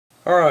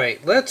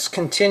Alright, let's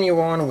continue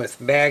on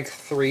with bag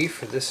 3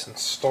 for this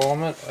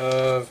installment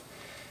of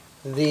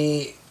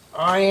the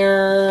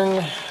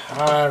I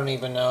don't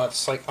even know,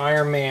 it's like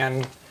Iron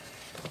Man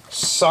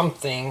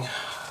something,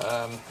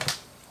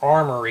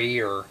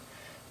 Armory or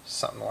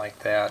something like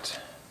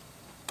that.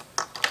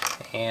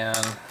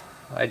 And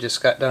I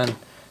just got done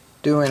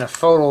doing a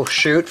photo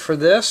shoot for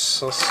this,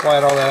 so let's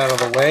slide all that out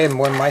of the way. And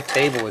when my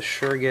table is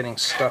sure getting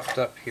stuffed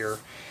up here.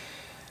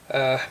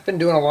 I've been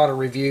doing a lot of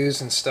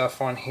reviews and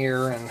stuff on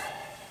here, and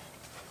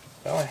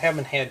well, I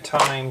haven't had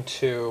time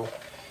to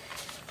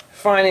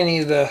find any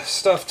of the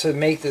stuff to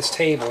make this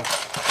table.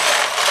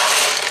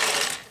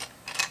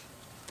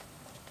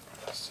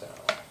 So,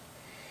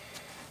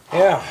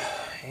 yeah,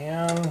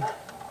 and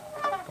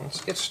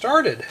let's get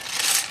started.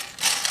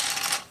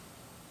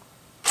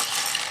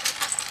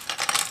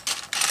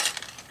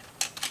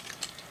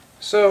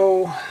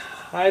 So,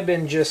 I've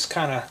been just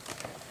kind of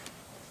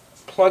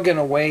plugging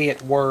away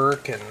at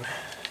work and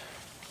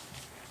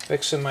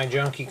fixing my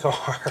junky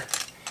car,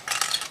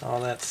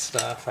 all that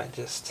stuff. I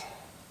just,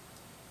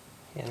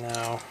 you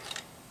know,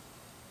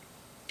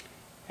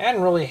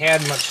 hadn't really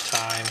had much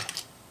time,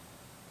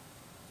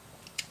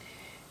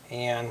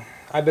 and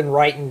I've been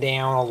writing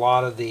down a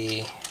lot of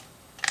the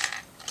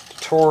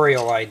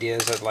tutorial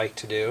ideas I'd like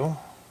to do,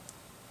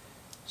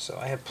 so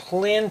I have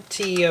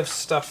plenty of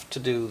stuff to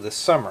do this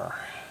summer.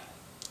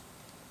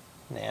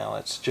 Now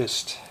it's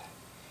just,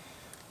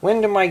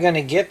 when am I going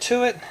to get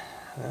to it?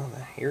 Well,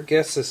 your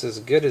guess is as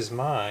good as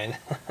mine.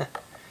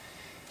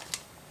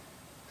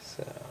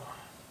 So,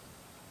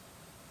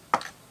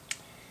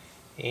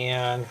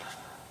 and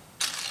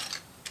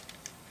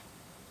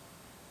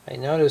I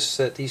noticed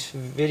that these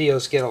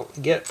videos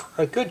get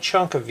a good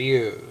chunk of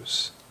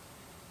views.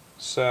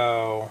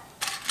 So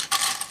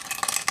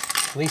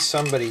at least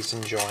somebody's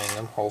enjoying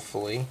them,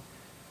 hopefully.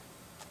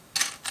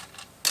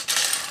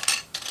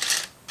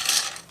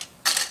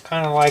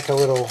 Kind of like a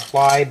little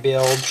live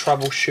build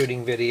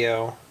troubleshooting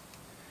video.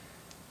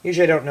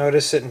 Usually I don't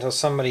notice it until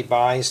somebody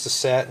buys the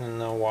set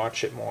and they'll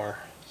watch it more.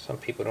 Some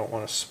people don't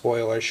want to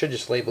spoil. I should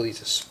just label these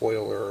as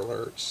spoiler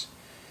alerts.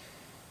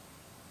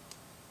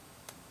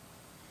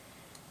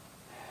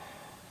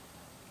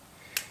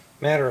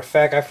 Matter of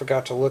fact, I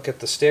forgot to look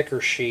at the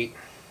sticker sheet.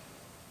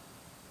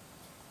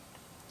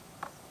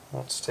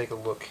 Let's take a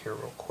look here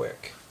real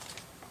quick.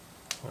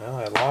 Well,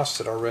 I lost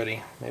it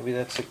already. Maybe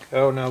that's a...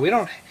 Oh no, we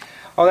don't...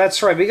 Oh,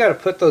 that's right. We got to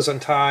put those on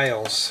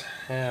tiles.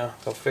 Yeah,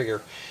 go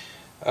figure.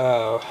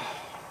 So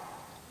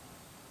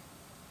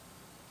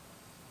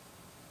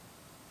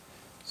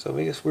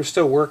we're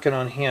still working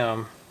on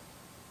him.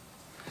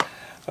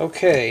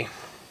 Okay.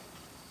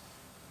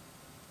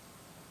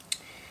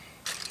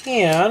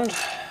 And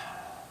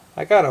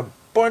I got a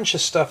bunch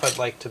of stuff I'd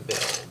like to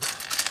build.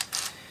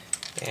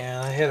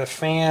 And I had a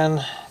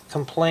fan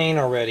complain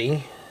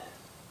already.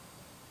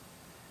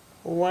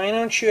 Why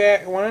don't you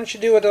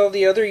do what all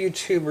the other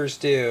YouTubers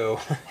do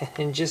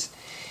and just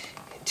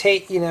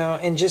take,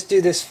 and just do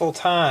this full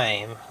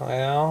time?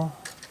 Well,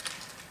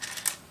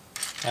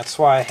 that's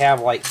why I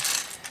have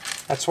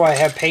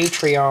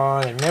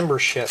Patreon and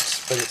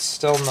memberships, but it's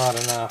still not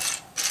enough.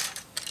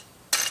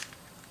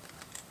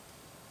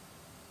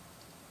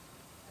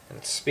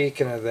 And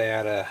speaking of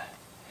that,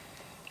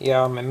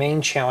 yeah, on my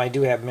main channel I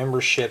do have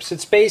memberships.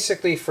 It's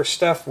basically for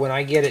stuff when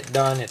I get it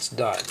done, it's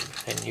done,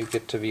 and you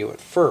get to view it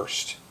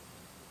first.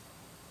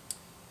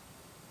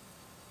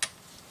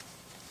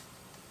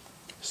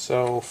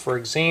 So, for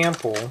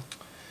example,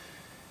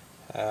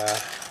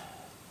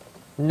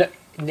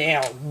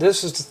 now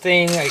this is the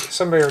thing,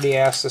 somebody already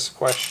asked this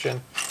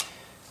question.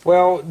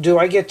 Well, do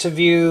I get to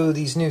view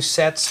these new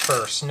sets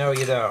first? No,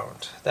 you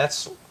don't.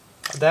 That's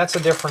a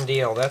different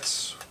deal.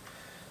 That's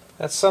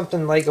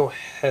something Lego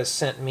has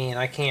sent me, and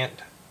I can't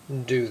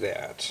do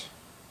that.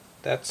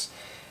 That's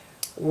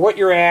what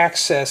you're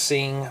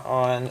accessing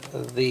on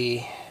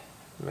the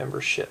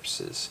memberships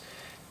is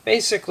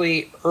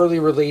basically early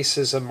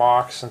releases of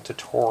MOCs and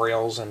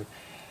tutorials, and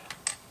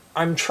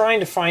I'm trying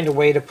to find a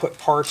way to put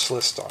parts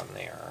list on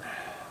there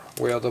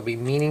where they'll be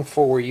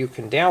meaningful, where you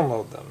can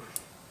download them.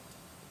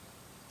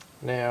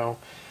 Now,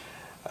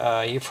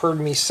 you've heard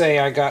me say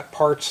I got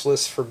parts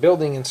lists for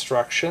building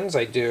instructions.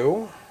 I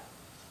do.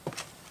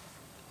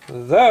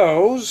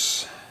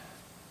 Those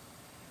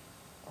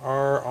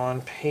are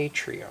on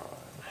Patreon.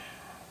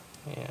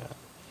 Yeah.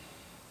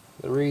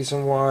 The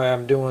reason why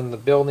I'm doing the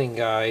building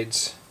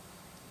guides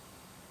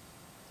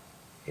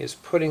is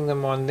putting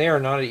them on there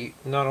not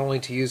only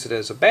to use it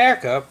as a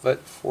backup,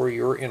 but for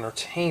your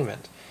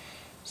entertainment.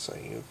 So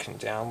you can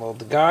download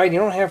the guide. You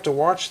don't have to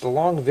watch the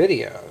long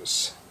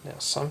videos. Now,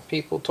 some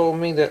people told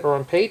me that are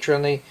on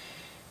Patreon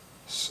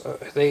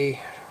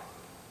they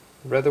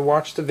rather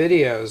watch the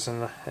videos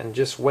and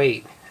just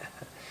wait.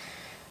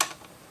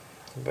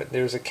 But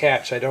there's a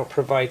catch. I don't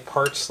provide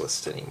parts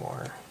lists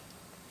anymore.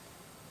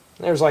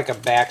 There's like a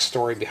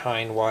backstory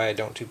behind why I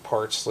don't do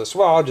parts lists.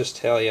 Well, I'll just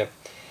tell you.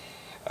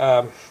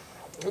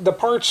 The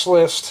parts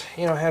list,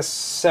 has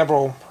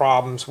several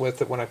problems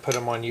with it when I put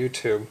them on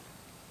YouTube.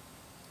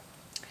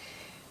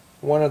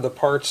 one of the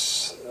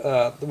problems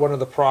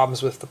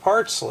with the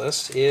parts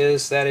list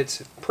is that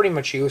it's pretty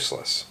much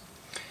useless.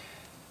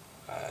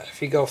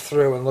 If you go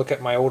through and look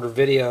at my older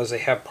videos, they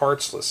have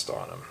parts list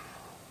on them.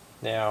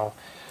 Now,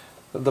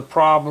 the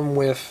problem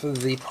with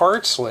the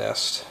parts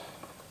list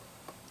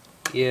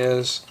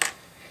is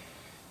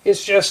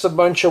it's just a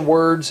bunch of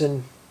words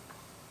and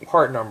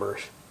part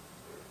numbers.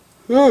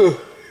 Ooh,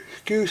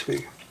 excuse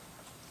me.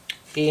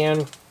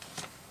 And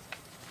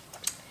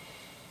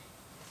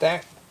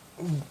that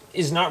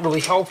is not really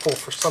helpful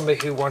for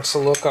somebody who wants to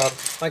look up.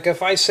 Like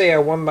if I say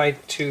a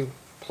 1x2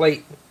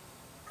 plate,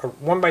 or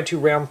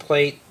 1x2 round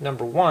plate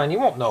number 1, you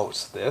won't know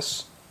it's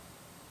this.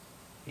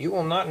 You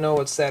will not know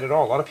it's that at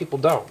all. A lot of people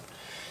don't.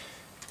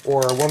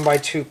 Or a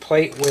 1x2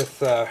 plate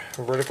with a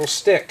vertical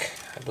stick.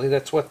 I believe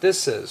that's what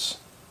this is.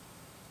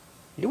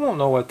 You won't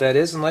know what that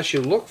is unless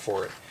you look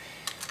for it.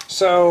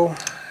 So,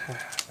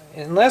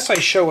 unless I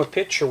show a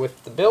picture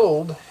with the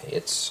build,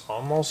 it's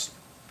almost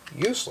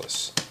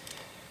useless.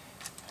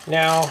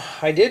 Now,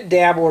 I did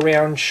dabble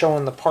around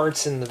showing the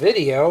parts in the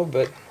video,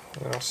 but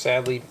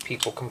sadly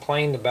people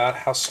complained about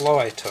how slow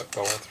I took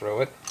going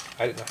through it.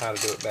 I didn't know how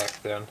to do it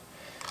back then.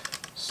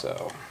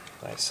 So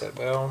I said,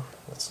 well,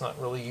 that's not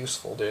really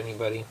useful to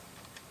anybody.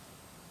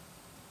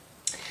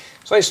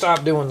 So I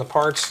stopped doing the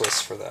parts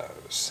list for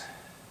those.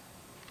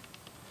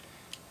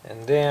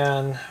 And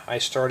then I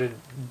started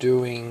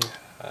doing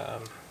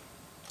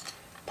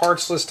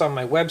parts list on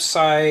my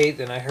website,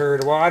 and I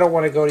heard, well, I don't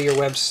want to go to your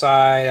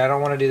website, I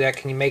don't want to do that,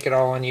 can you make it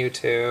all on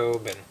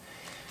YouTube? And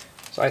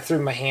so I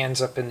threw my hands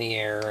up in the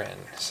air and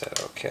said,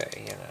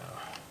 okay,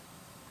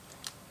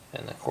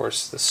 And of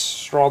course, the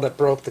straw that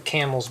broke the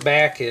camel's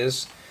back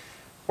is,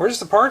 where's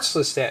the parts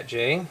list at,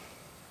 Jay?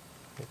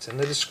 It's in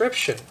the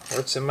description, or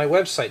it's in my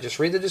website. Just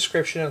read the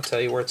description and it'll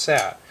tell you where it's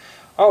at.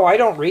 Oh, I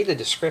don't read the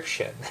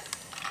description.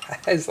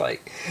 I was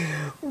like,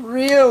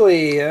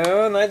 really?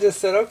 And I just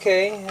said,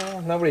 okay,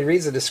 nobody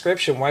reads the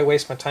description. Why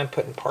waste my time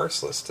putting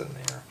parts list in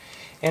there?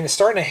 And it's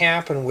starting to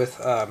happen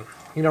with,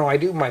 I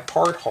do my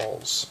part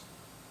hauls.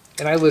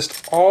 And I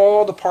list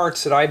all the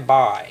parts that I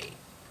buy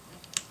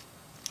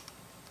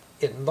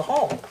in the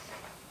haul.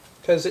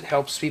 Because it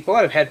helps people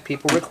out. I've had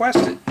people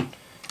request it.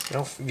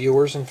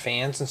 Viewers and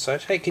fans and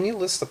such. Hey, can you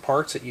list the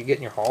parts that you get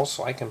in your haul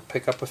so I can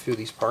pick up a few of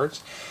these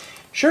parts?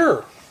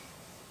 Sure.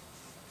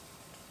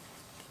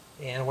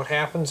 And what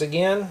happens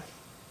again?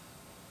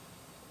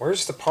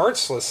 Where's the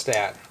parts list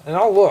at? And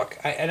I'll look.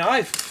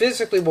 I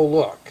physically will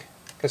look.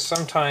 Because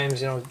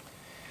sometimes,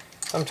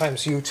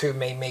 sometimes YouTube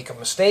may make a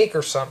mistake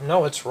or something.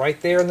 No, it's right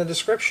there in the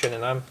description.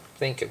 And I'm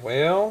thinking,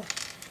 well,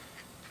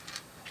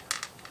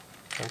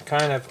 I'm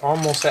kind of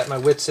almost at my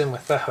wit's end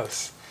with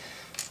those.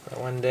 But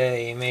one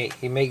day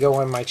you may go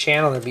on my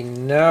channel, there'll be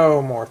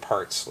no more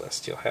parts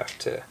list. You'll have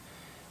to,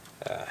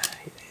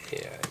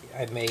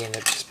 I may end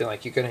up just being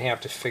like, you're going to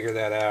have to figure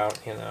that out,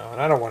 and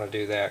I don't want to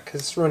do that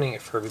because it's ruining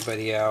it for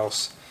everybody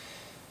else.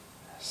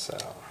 So,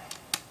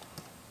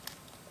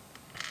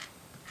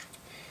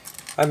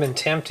 I've been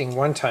tempting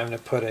one time to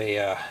put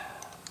to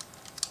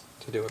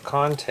do a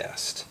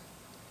contest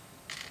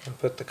and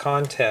put the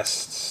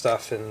contest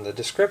stuff in the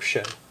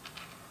description.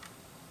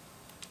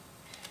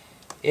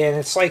 And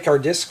it's like our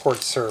Discord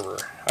server.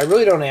 I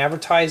really don't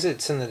advertise it.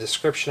 It's in the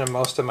description of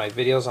most of my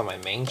videos on my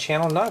main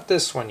channel. Not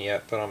this one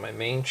yet, but on my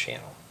main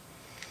channel.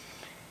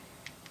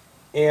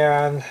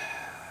 And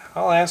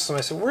I'll ask them,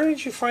 I said, where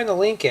did you find the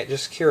link at?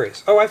 Just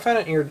curious. Oh, I found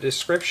it in your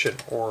description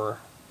or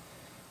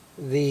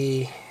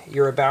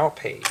your about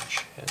page.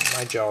 And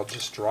my jaw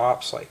just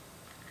drops. Like,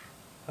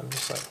 I'm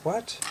just like,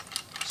 what?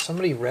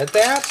 Somebody read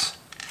that?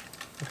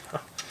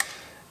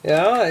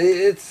 Yeah,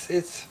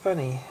 it's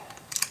funny.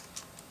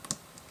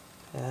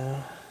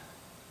 Yeah,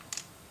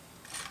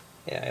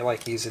 I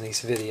like using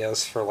these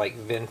videos for like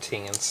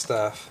venting and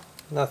stuff.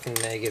 Nothing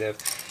negative.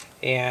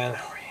 And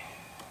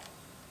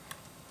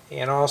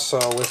also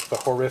with the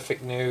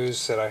horrific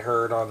news that I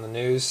heard on the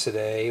news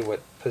today,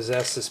 what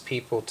possesses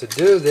people to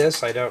do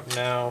this, I don't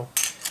know.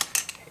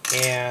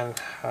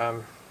 And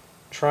I'm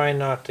trying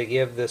not to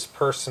give this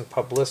person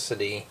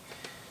publicity,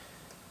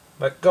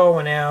 but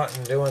going out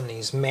and doing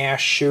these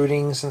mass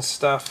shootings and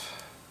stuff,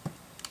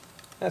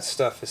 that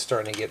stuff is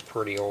starting to get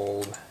pretty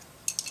old.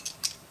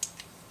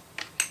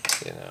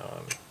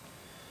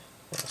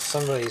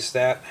 Somebody's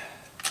that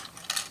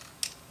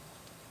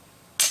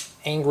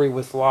angry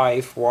with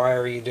life, why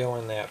are you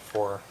doing that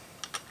for?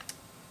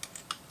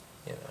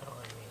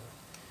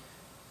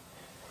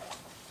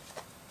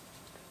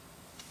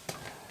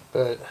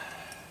 But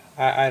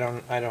I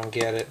don't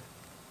get it.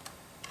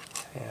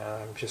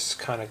 I'm just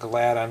kind of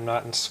glad I'm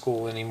not in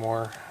school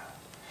anymore.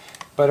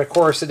 But of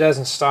course it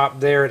doesn't stop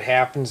there. It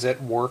happens at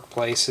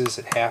workplaces,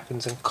 it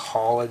happens in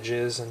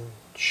colleges and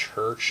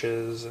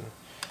churches, and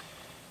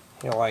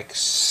like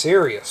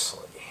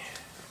seriously.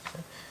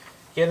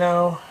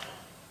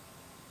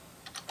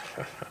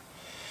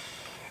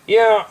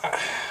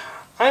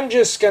 I'm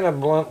just gonna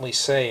bluntly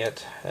say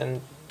it,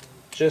 and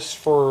just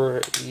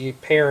for you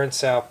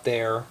parents out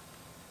there,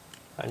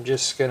 I'm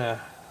just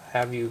gonna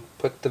have you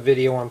put the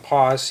video on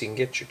pause so you can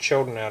get your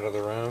children out of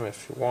the room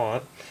if you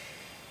want.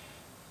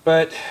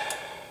 But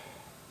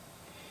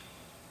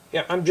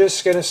yeah, I'm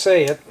just gonna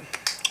say it.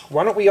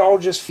 Why don't we all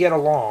just get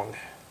along?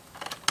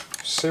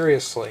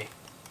 Seriously.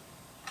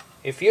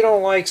 If you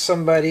don't like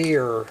somebody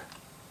or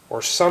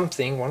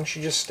something, why don't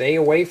you just stay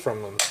away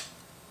from them?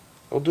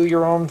 Go do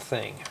your own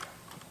thing.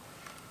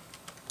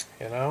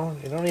 You know,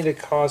 you don't need to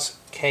cause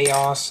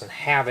chaos and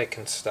havoc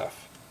and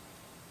stuff.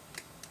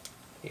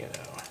 You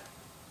know.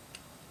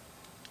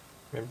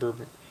 Remember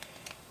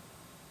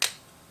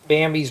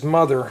Bambi's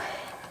mother,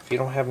 if you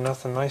don't have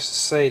nothing nice to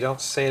say, don't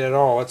say it at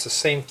all. It's the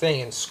same thing.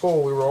 In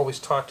school, we were always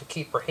taught to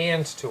keep our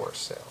hands to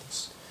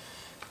ourselves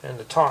and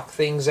to talk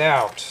things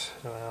out.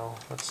 Well,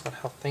 that's not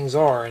how things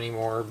are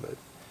anymore, but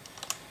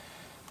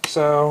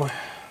so,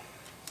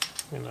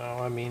 you know,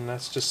 I mean,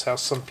 that's just how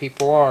some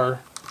people are.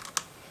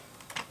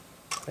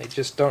 They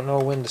just don't know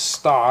when to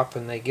stop,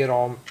 and they get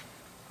all,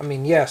 I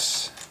mean,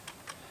 yes,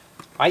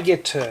 I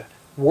get to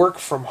work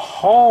from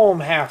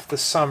home half the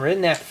summer.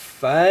 Isn't that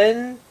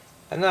fun?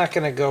 I'm not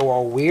going to go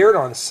all weird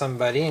on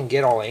somebody and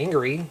get all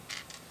angry.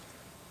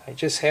 I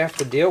just have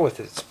to deal with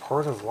it. It's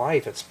part of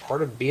life. It's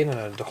part of being an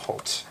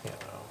adult, you know.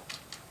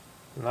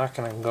 I'm not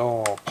going to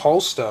go all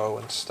posto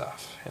and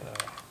stuff, you know.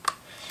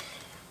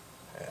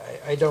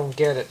 I don't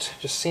get it.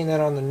 Just seeing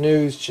that on the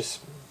news, just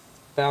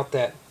about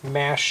that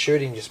mass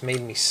shooting, just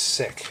made me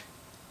sick.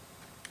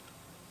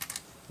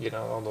 You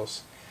know, all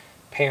those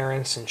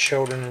parents and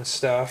children and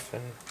stuff,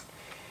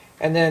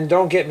 and then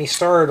don't get me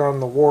started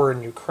on the war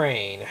in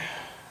Ukraine.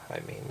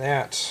 I mean,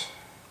 that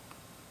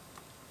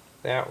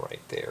right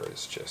there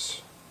is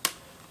just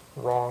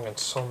wrong in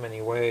so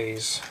many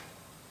ways.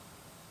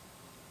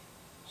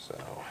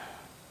 So,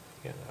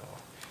 you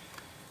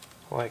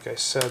know, like I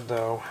said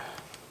though,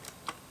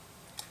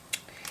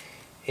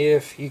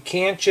 if you're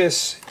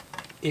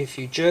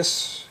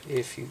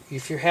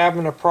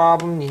having a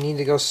problem, you need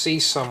to go see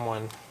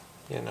someone.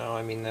 You know,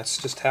 I mean, that's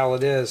just how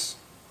it is.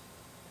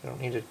 You don't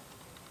need to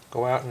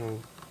go out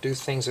and do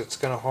things that's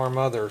going to harm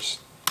others.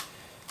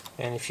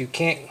 And if you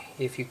can't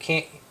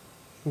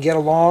get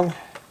along,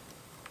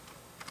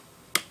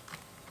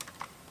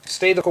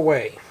 stay the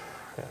away.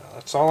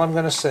 That's all I'm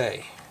going to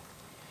say.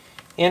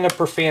 End of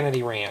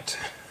profanity rant.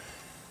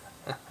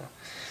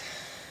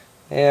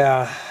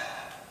 Yeah.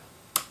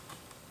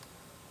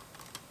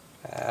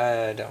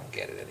 I don't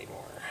get it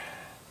anymore.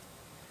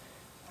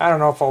 I don't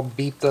know if I'll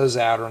beep those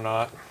out or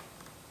not.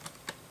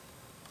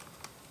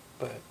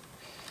 But,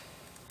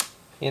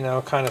 you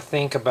know, kind of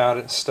think about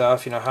it and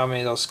stuff. You know, how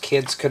many of those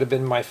kids could have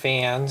been my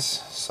fans?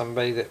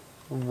 Somebody that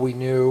we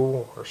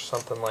knew or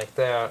something like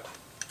that.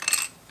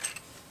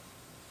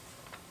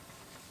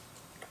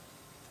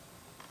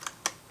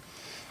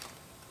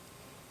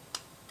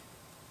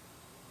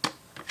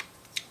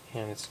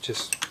 And it's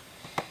just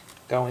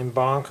going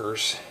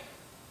bonkers.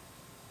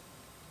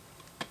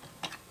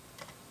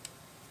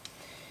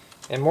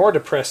 And more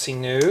depressing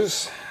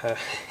news.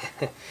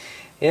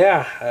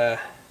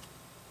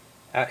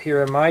 Out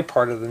here in my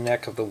part of the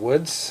neck of the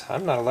woods,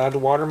 I'm not allowed to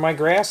water my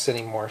grass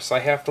anymore, so I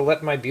have to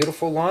let my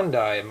beautiful lawn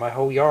die in my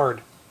whole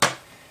yard.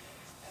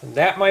 And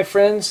that, my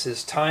friends,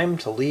 is time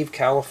to leave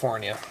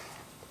California.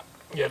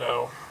 You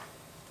know,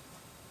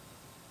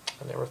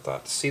 I never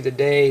thought to see the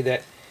day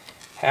that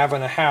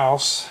having a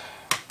house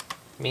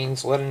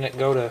means letting it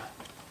go to,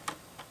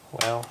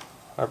 well,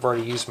 I've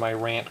already used my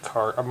rant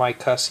card, or my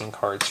cussing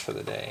cards for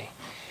the day.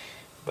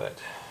 But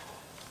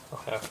I'll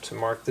have to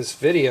mark this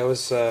video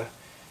as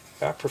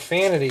got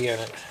profanity in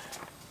it.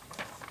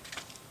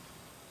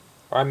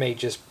 Or I may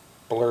just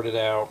blurt it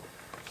out,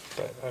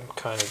 but I'm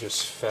kind of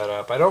just fed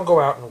up. I don't go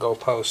out and go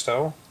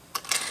posto.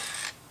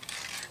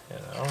 You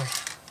know,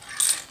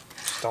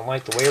 don't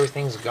like the way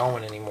everything's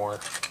going anymore.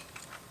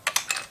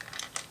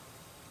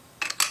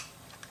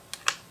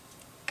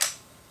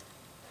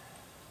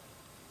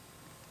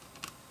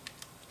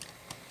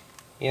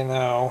 You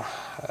know,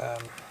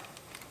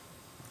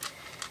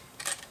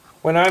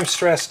 when I'm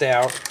stressed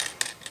out,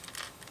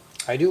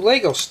 I do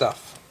Lego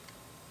stuff.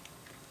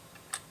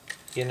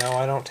 You know,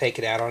 I don't take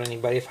it out on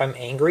anybody. If I'm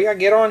angry, I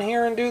get on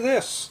here and do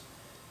this.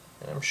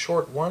 And I'm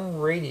short one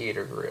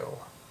radiator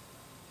grill.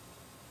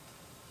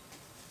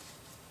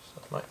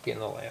 So it might be in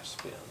the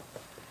last bin.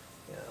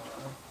 You know,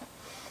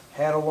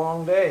 had a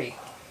long day.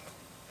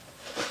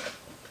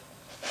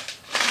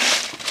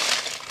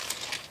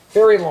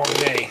 Very long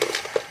day.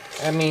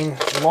 I mean,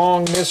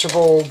 long,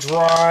 miserable,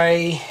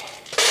 dry.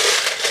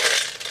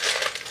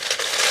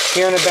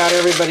 Hearing about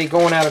everybody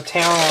going out of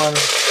town on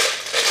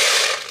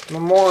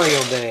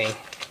Memorial Day.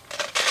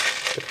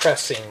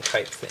 Depressing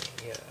type thing,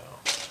 you know.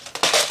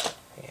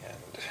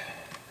 And,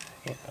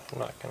 you know, I'm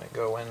not going to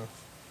go in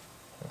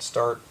and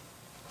start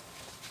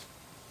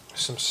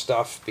some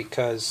stuff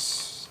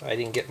because I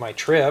didn't get my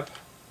trip.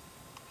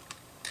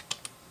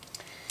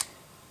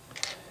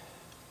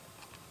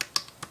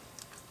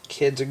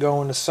 Kids are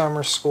going to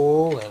summer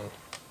school, and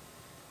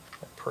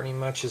that pretty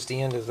much is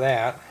the end of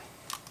that.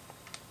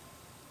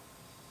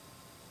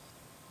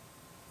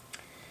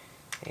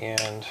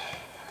 And,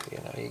 you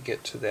know, you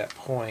get to that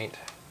point.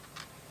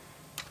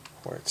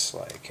 where it's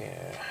like,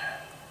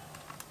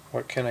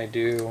 what can I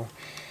do?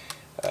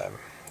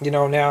 You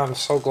know, now I'm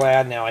so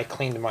glad now I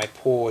cleaned my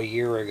pool a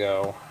year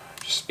ago.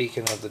 Just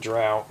speaking of the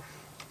drought.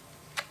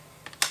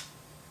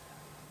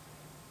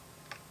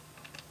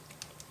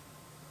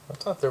 I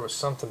thought there was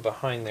something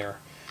behind there.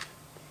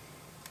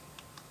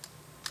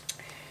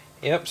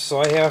 Yep,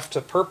 so I have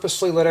to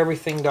purposely let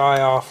everything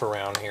die off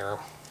around here.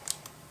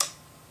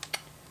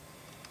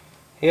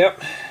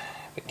 Yep,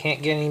 if it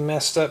can't get any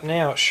messed up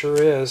now, it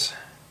sure is.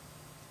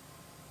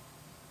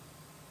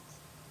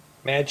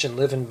 Imagine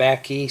living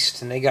back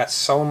east and they got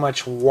so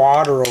much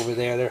water over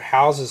there, their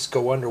houses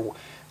go under.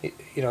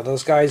 You know,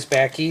 those guys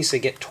back east, they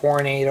get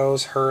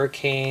tornadoes,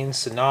 hurricanes,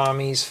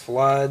 tsunamis,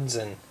 floods,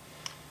 and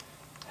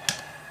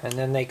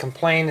then they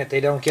complain that they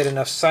don't get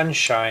enough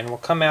sunshine. Well,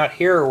 come out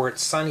here where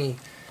it's sunny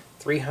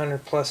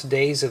 300 plus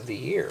days of the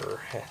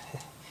year.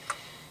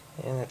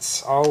 And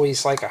it's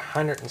always like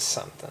 100 and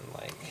something.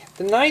 Like,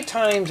 the night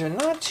times are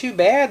not too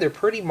bad, they're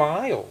pretty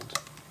mild.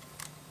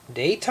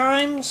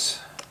 Daytimes,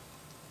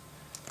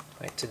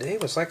 like today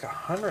was like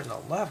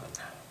 111.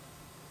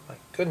 My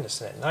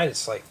goodness, and at night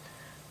it's like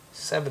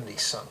 70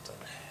 something.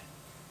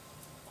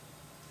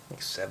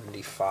 Like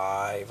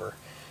 75 or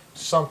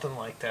something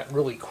like that.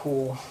 Really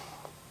cool.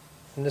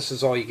 And this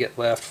is all you get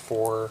left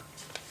for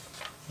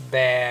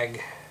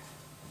bag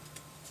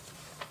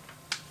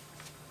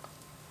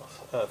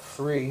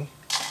 3.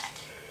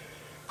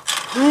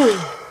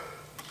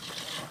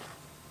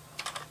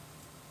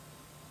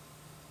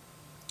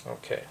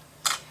 Okay,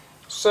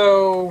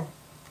 so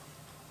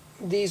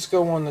these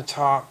go on the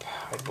top,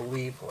 I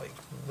believe, like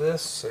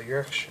this. So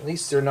you're actually, at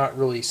least they're not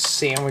really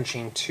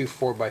sandwiching two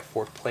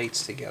 4x4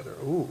 plates together.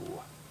 Ooh,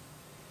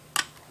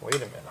 wait a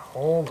minute,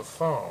 hold the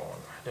phone.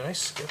 Did I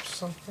skip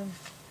something?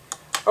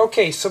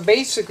 Okay, so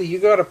basically you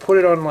got to put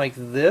it on like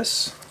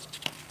this,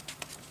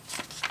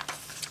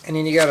 and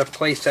then you got to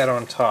place that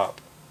on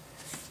top.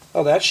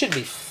 Oh, that should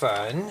be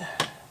fun.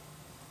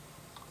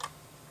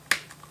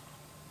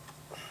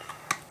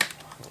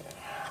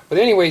 Yeah. But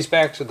anyways,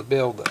 back to the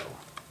build though.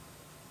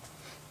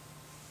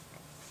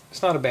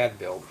 It's not a bad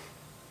build.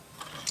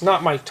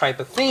 Not my type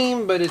of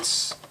theme, but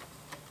it's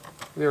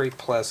very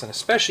pleasant,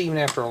 especially even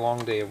after a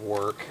long day of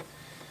work.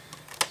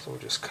 So we'll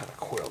just kind of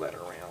coil that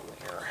around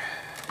there.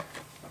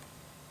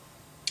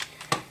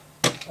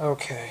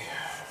 Okay.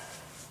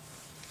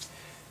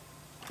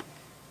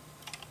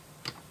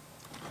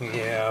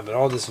 Yeah, but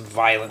all this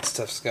violent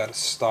stuff's got to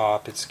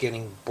stop. It's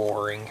getting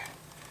boring.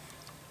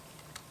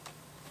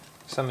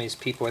 Some of these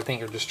people, I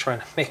think, are just trying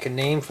to make a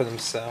name for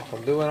themselves.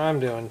 I'll do what I'm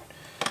doing.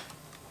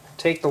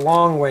 Take the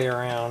long way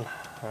around.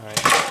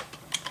 Alright.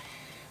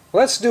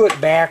 Let's do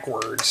it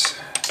backwards.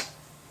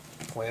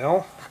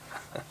 Well,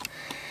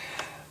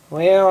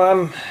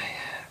 I'm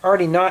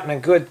already not in a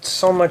good,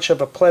 so much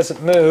of a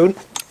pleasant mood.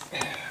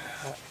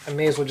 I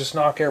may as well just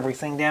knock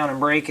everything down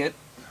and break it.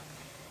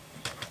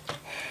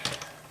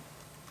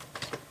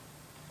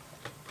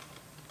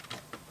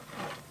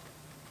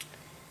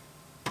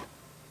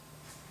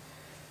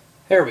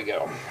 There we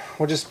go.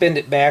 We'll just bend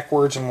it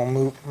backwards and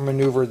we'll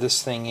maneuver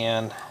this thing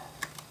in.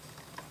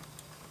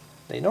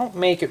 They don't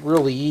make it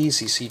really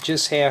easy, so you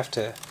just have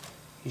to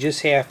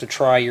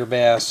try your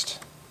best.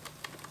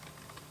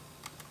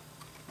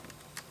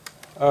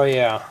 Oh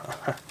yeah,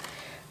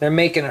 they're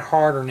making it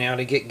harder now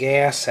to get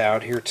gas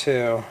out here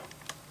too.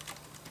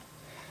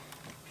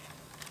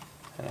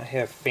 And I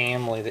have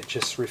family that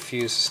just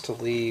refuses to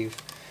leave.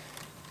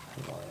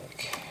 I'm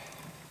like,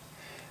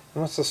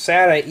 and what's so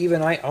sad?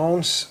 I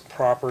own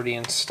property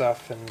and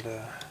stuff, and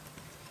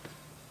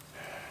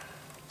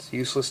it's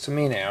useless to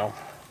me now.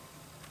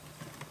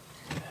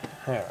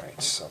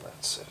 Alright, so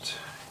that's it.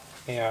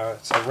 Yeah,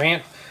 it's a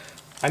rant.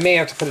 I may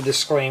have to put a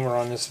disclaimer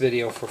on this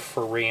video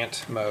for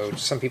rant mode.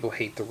 Some people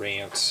hate the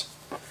rants.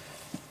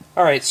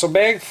 Alright, so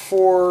bag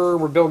 4,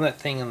 we're building that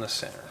thing in the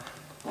center.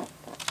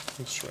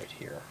 It's right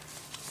here.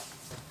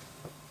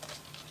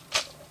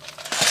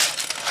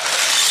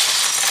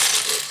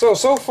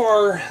 So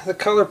far, the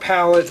color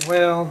palette,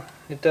 well,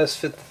 it does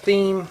fit the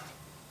theme,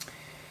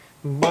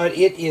 but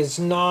it is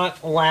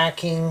not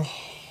lacking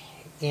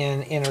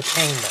in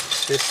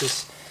entertainment. This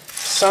is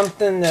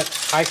something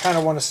that I kind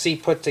of want to see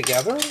put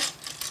together.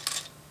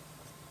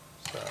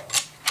 So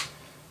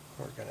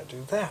we're going to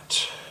do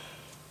that.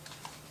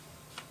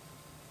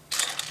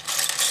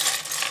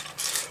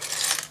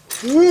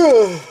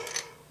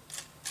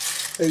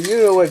 And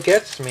you know what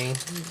gets me?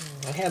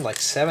 I had like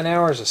 7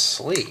 hours of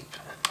sleep.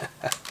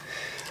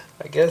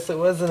 I guess it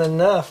wasn't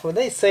enough. Well,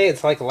 they say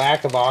it's like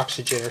lack of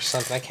oxygen or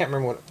something. I can't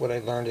remember what I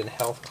learned in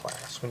health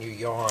class when you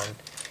yawn.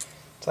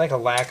 It's like a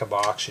lack of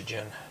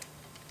oxygen.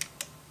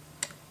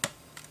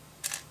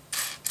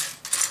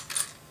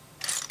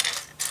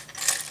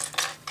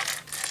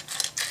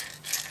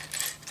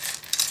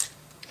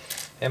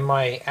 And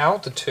my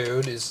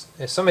altitude is,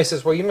 if somebody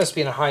says, well, you must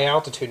be in a high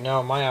altitude.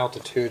 No, my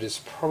altitude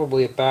is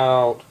probably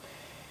about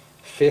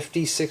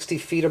 50, 60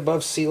 feet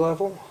above sea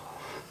level.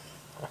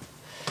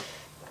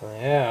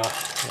 Yeah,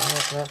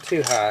 not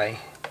too high.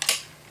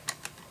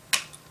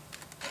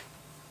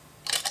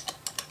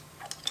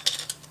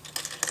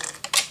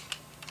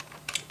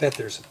 Bet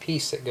there's a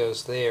piece that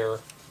goes there.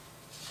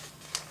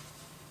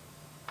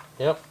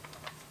 Yep.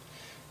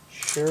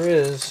 Sure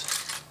is.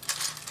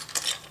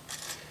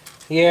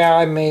 Yeah,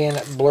 I may end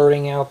up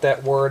blurting out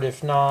that word.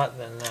 If not,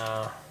 then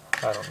I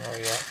don't know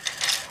yet.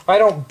 I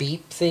don't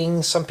beep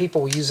things. Some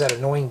people will use that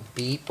annoying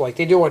beep like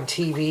they do on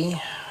TV.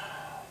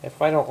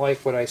 If I don't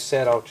like what I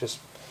said, I'll just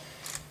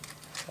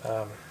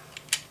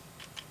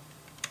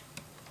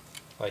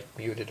like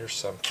mute it or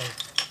something.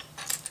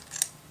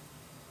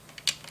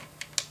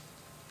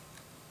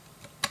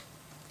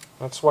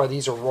 That's why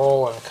these are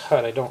raw and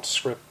cut. I don't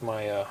script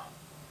my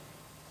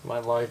my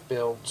live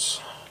builds.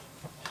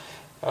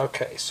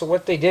 Okay, so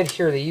what they did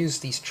here, they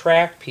used these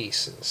track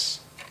pieces,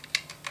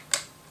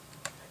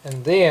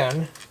 and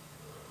then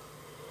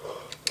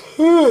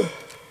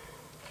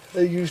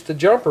they used the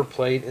jumper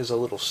plate as a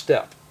little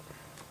step.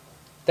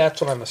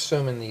 That's what I'm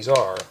assuming these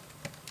are.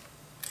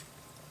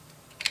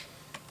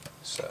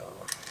 So,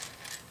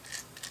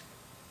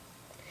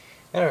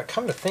 anyway,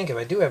 come to think of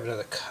it, I do have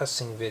another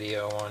cussing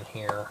video on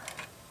here.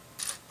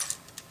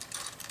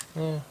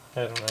 I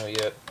don't know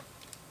yet.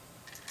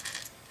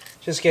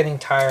 Just getting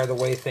tired of the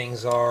way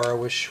things are. I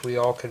wish we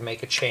all could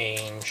make a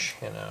change,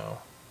 you know.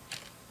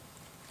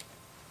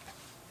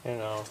 You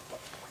know.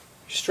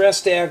 If you're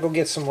stressed out, go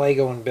get some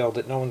Lego and build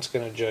it. No one's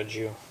going to judge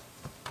you.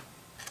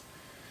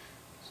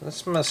 So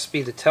this must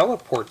be the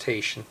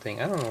teleportation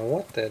thing. I don't know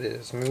what that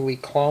is. Maybe we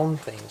clone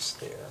things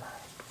there.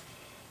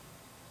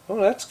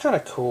 Oh, that's kind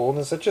of cool.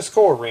 Does it just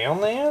go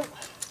around that?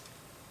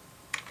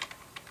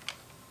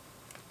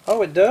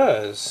 Oh, it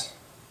does.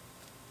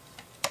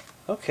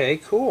 Okay,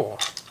 cool.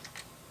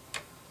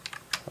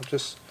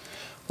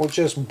 We'll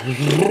just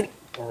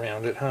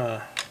around it,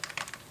 huh?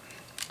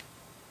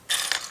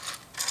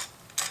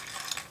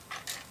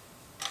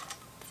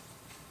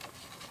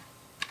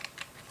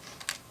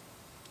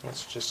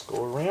 Let's just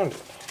go around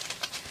it.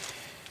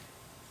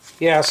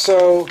 Yeah,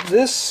 so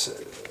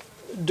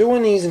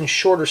doing these in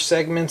shorter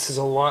segments is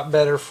a lot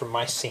better for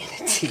my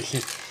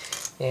sanity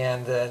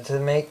and to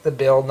make the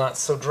build not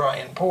so dry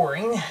and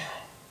boring.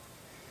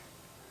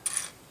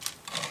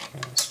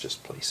 Let's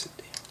just place it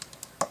down.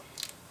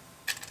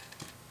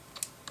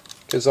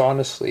 Because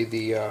honestly,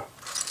 the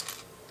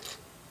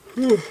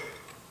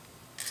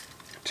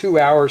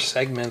 2-hour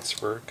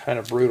segments were kind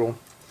of brutal.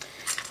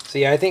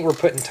 See, I think we're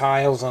putting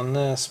tiles on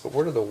this, but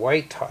where do the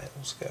white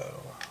tiles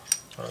go?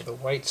 Or the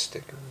white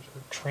stickers?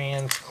 Or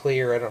trans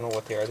clear? I don't know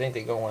what they are. I think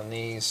they go on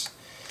these.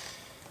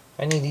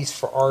 I need these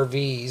for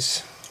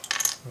RVs.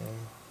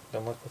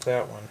 Don't look with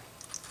that one.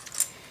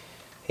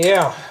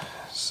 Yeah,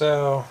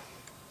 so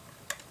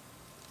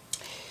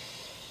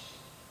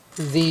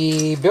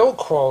the build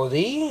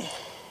quality.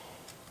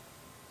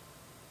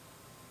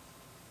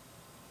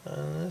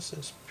 This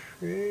is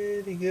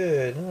pretty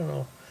good. I don't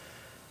know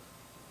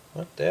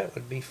what that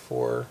would be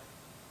for.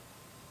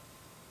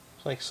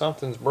 It's like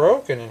something's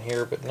broken in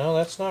here, but no,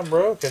 that's not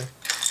broken.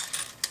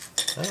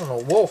 I don't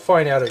know. We'll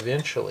find out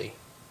eventually.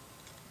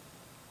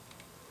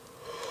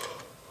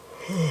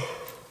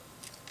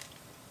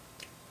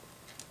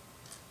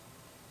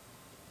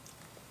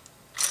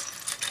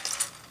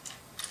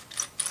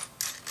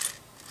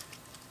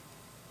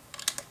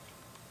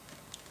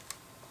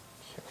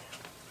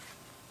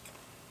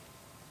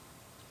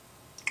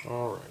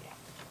 Alright.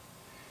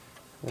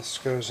 This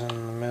goes in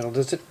the middle.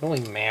 Does it really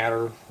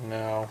matter?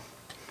 No.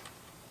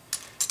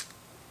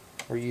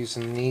 We're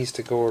using these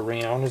to go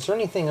around. Is there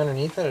anything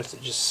underneath it, or does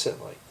it just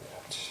sit like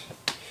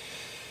that?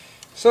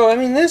 So, I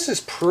mean, this is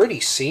pretty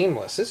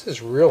seamless. This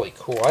is really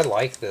cool. I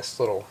like this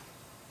little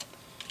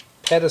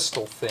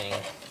pedestal thing.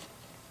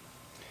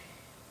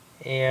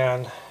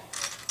 And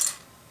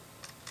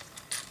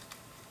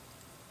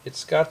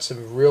it's got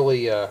some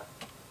really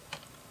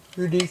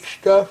unique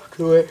stuff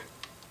to it.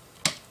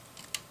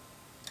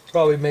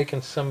 Probably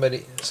making some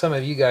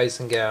of you guys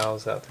and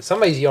gals out there.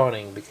 Somebody's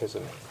yawning because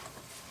of me.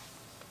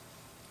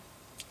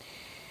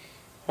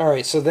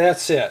 Alright, so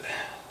that's it.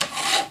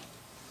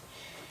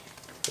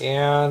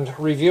 And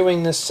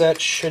reviewing this set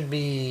should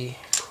be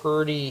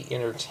pretty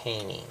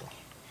entertaining.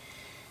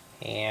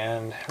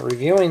 And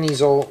reviewing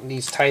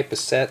these type of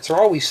sets are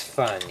always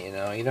fun, you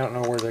know. You don't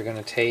know where they're going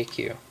to take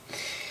you.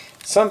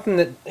 Something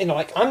that, you know,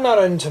 like, I'm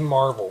not into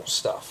Marvel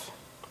stuff.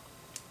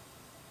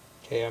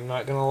 Okay, I'm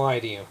not going to lie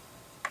to you.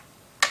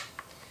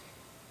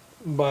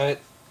 But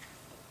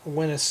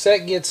when a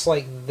set gets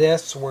like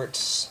this, where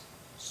it's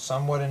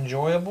somewhat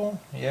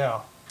enjoyable, yeah.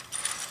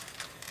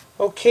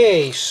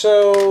 Okay,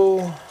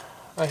 so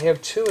I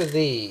have 2 of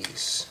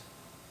these.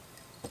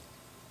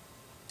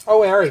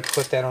 Oh, I already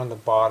put that on the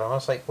bottom. I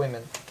was like, wait a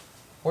minute,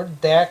 where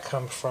did that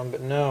come from?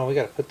 But no, we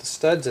got to put the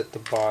studs at the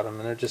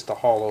bottom, and they're just the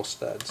hollow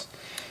studs.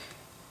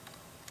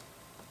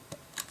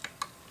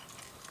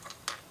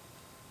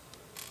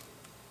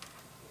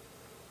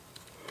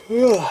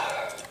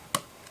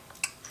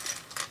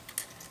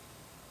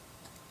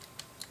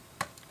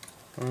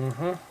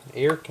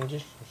 Air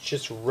conditioning, it's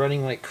just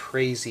running like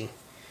crazy.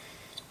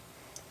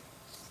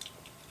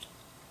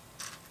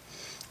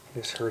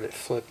 Just heard it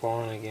flip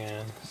on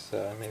again,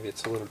 so maybe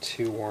it's a little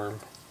too warm.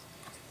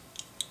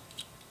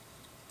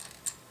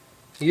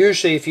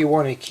 Usually if you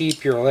want to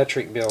keep your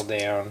electric bill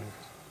down,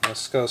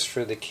 this goes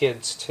for the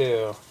kids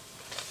too,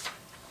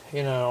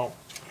 you know,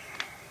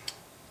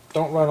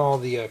 don't run all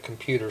the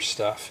computer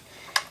stuff.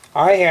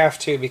 I have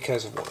to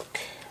because of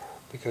work,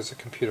 because of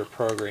computer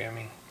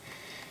programming.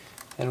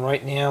 And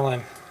right now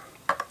I'm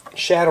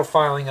shadow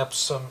filing up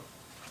some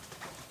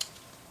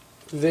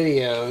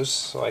videos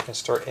so I can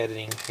start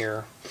editing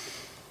here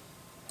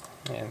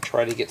and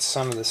try to get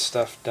some of this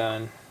stuff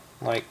done.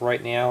 Like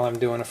right now I'm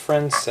doing a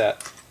friend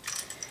set.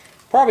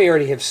 Probably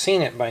already have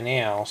seen it by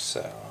now,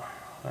 so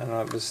I don't know,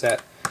 it was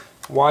that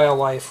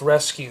wildlife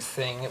rescue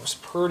thing. It was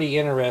pretty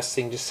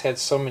interesting, just had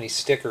so many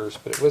stickers,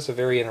 but it was a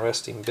very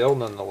interesting build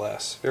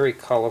nonetheless. Very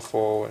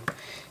colorful, and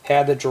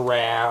had the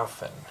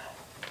giraffe, and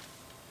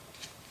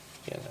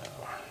you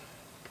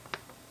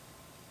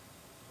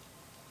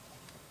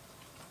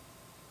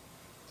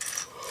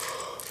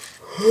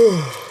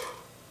know.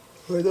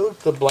 Are those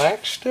the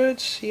black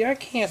studs? See, I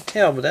can't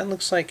tell, but that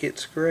looks like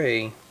it's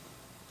gray.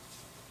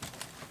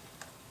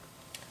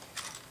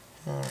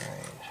 Alright,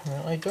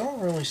 well, I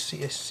don't really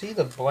see, I see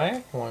the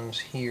black ones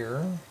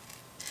here.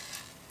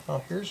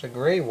 Oh, here's a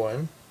gray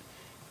one.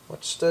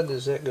 What stud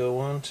does that go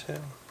on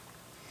to?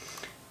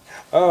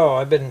 Oh,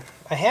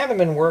 I haven't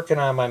been working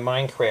on my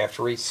Minecraft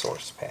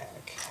resource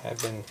pack.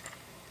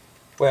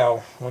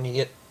 Well, when you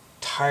get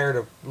tired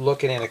of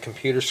looking at a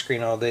computer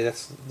screen all day,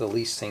 that's the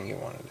least thing you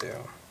want to do.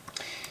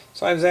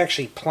 So I was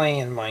actually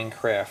playing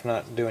Minecraft,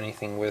 not doing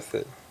anything with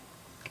it.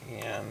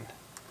 And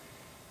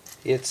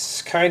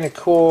it's kind of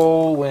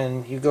cool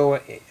when you go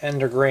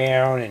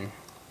underground and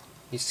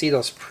you see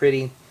those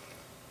pretty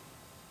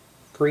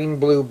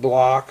green-blue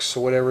blocks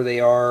or whatever they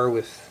are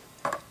with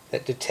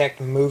that detect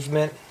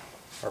movement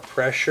or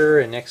pressure,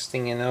 and next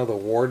thing you know the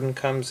warden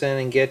comes in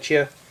and gets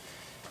you.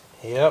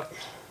 Yep.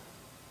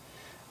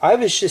 I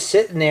was just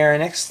sitting there,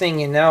 and next thing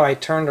you know I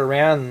turned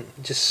around and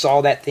just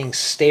saw that thing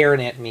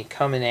staring at me,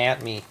 coming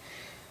at me,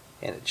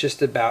 and it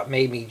just about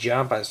made me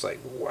jump. I was like,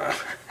 wow.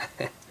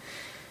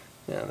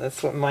 Yeah,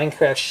 that's what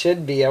Minecraft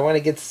should be. I want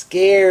to get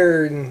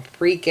scared and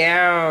freak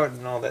out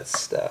and all that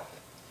stuff.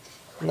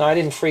 No, I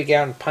didn't freak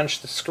out and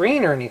punch the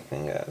screen or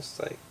anything. I was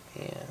like,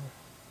 yeah.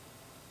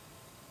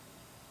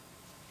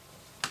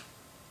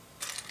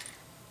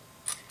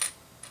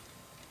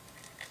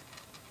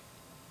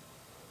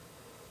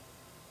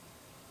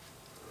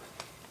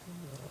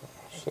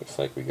 So looks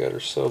like we got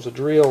ourselves a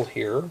drill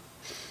here.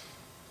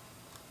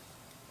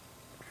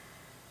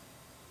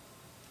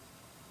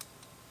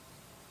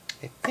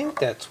 I think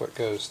that's what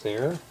goes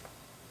there.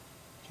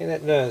 Okay,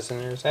 that does,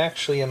 and there's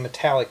actually a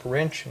metallic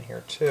wrench in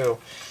here too.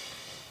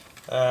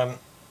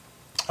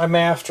 I'm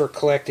after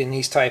collecting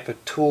these type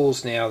of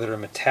tools now that are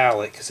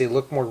metallic because they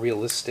look more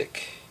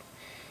realistic.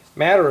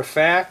 Matter of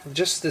fact,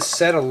 just this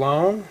set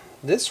alone,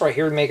 this right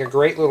here would make a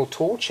great little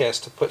tool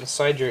chest to put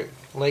inside your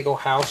Lego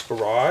house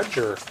garage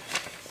or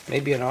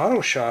maybe an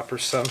auto shop or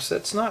something, so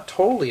it's not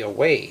totally a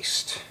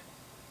waste.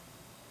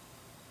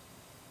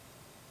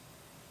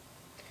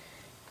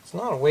 It's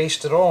not a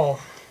waste at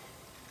all.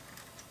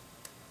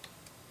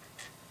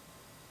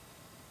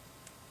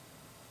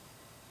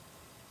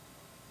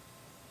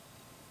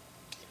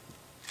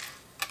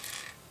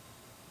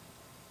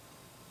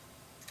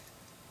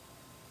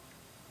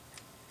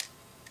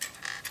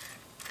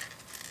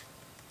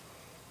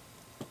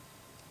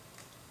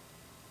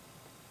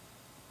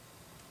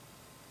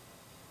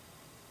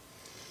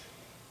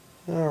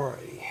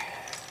 Alrighty.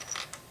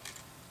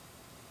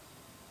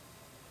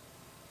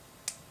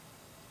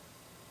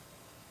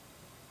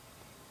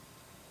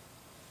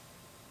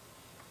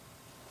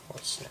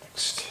 What's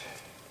next?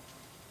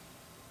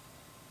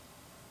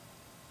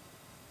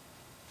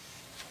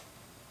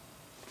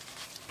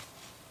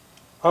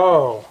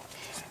 Oh,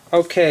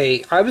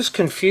 okay. I was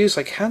confused,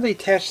 like how do they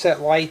attach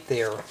that light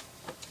there?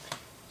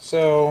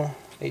 So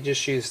they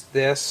just use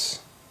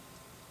this.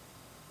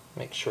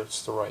 Make sure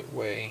it's the right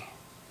way.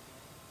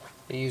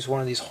 They use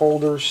one of these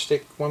holders,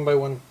 stick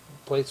 1x1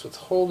 plates with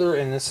holder,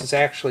 and this is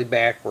actually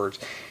backwards.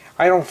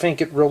 I don't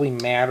think it really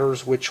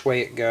matters which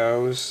way it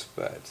goes,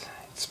 but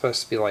it's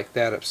supposed to be like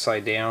that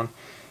upside down.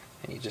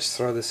 And you just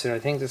throw this in. I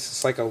think this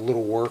is like a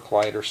little work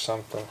light or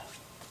something.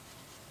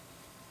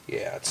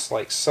 Yeah, it's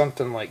like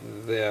something like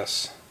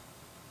this.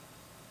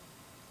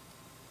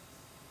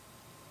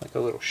 Like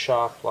a little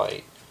shop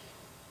light.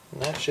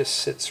 And that just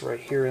sits right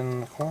here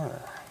in the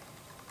corner.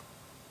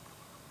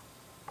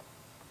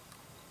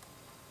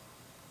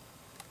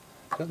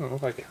 Doesn't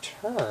look like it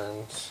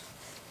turns,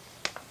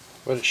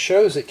 but it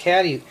shows it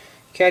caddy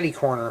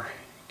corner,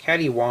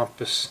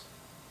 cattywampus.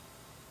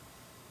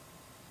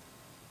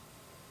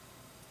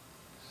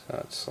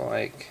 So it's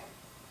like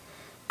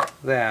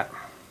that.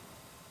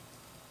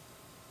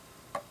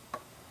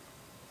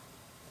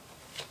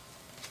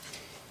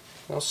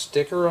 No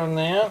sticker on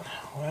that.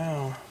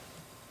 Wow.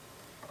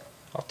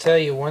 I'll tell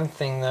you one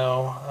thing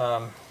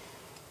though.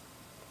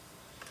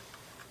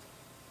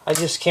 I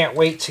just can't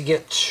wait to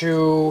get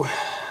to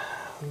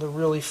the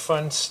really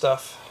fun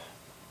stuff.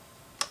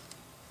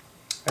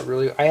 I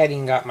hadn't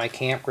even got my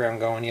campground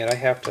going yet. I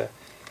have to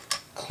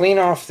clean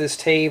off this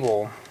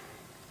table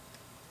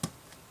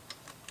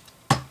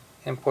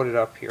and put it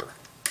up here.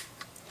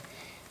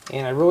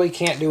 And I really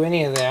can't do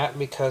any of that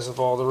because of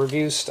all the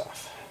review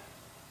stuff.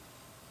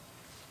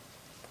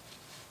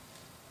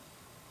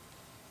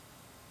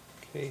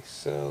 Okay,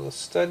 so the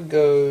stud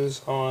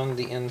goes on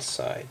the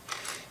inside.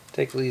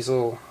 Take these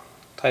little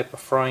type of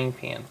frying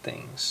pan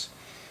things,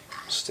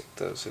 stick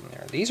those in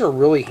there. These are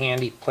really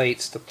handy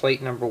plates. The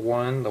plate number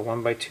 1, the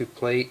 1x2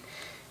 plate.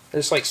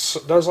 There's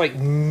like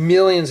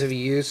millions of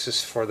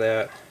uses for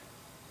that.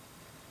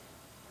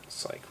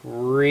 It's like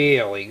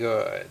really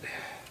good.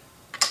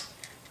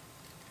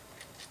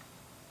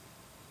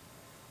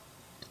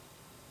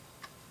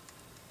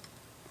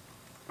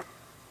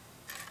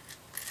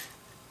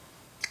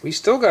 We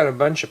still got a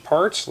bunch of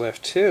parts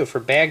left too for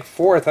bag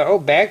 4. I thought, oh,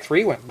 bag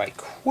 3 went by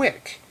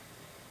quick.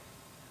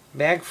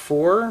 Bag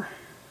 4?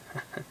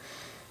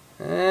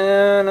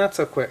 Not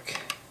so quick.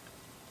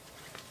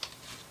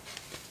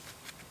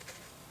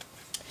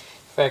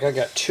 In fact, I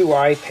got 2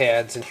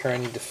 iPads in here I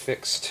need to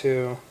fix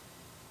too.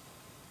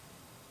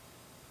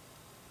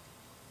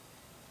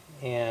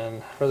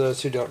 And for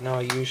those who don't know,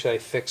 usually I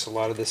fix a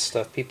lot of this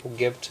stuff people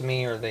give to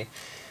me or they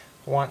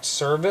want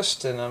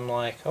serviced, and I'm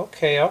like,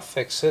 okay, I'll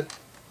fix it.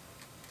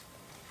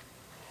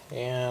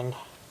 And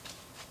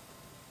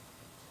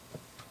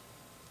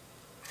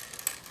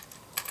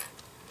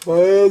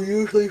I'll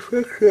usually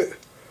fix it.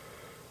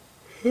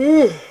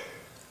 I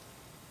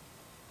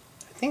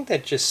think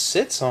that just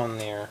sits on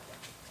there.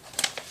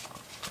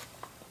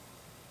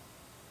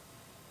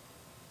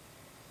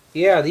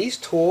 Yeah, these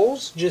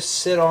tools just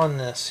sit on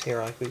this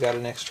here, like we got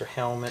an extra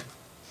helmet.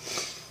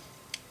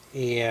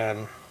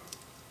 And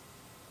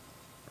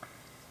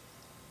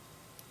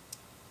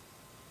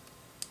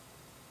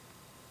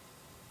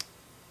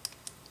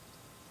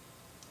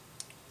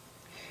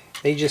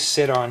they just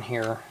sit on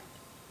here.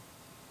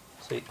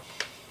 See,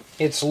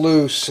 it's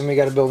loose, and we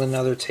got to build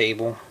another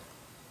table.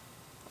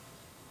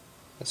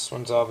 This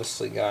one's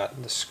obviously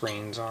got the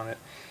screens on it.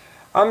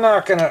 I'm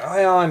not gonna.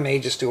 I may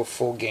just do a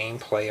full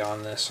gameplay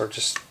on this, or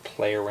just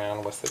play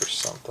around with it or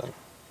something.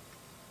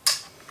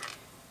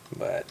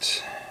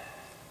 But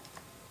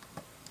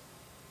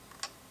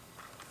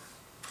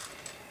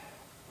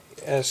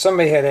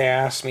somebody had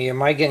asked me,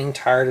 "Am I getting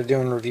tired of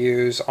doing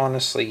reviews?"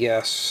 Honestly,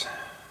 yes.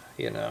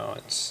 You know,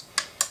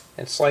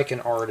 it's like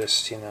an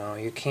artist. You know,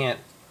 you can't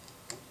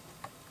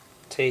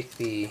take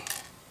the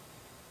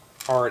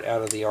art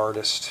out of the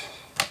artist.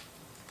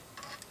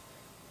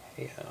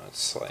 You know,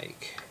 it's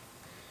like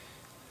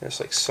there's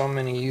like so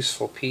many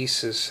useful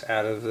pieces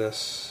out of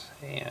this,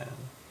 and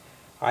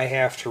I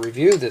have to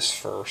review this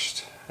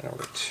first in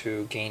order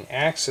to gain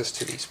access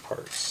to these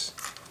parts.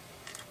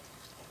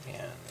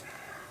 And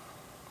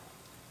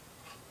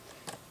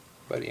a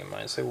buddy of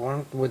mine said,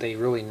 well, would they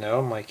really know?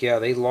 I'm like, yeah,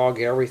 they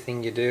log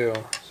everything you do.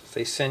 So if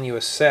they send you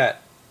a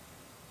set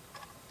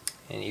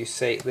and you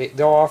say,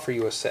 they'll offer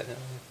you a set, and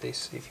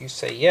if you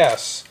say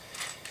yes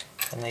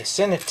and they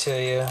send it to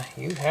you,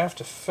 you have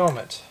to film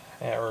it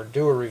or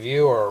do a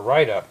review or a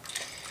write-up,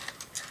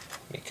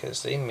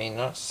 because they may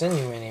not send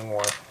you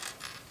anymore.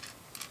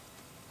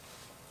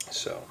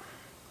 So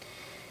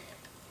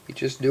you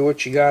just do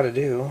what you got to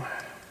do.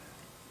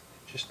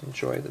 Just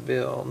enjoy the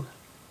build.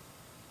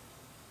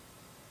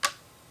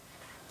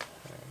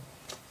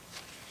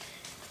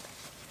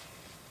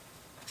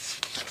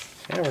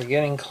 And we're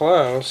getting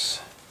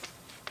close.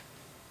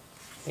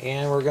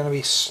 And we're going to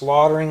be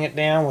slaughtering it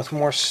down with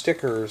more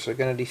stickers. We're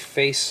going to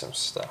deface some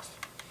stuff.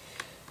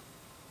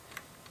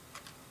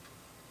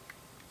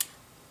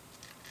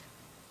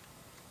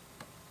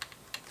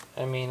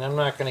 I mean, I'm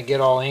not going to get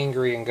all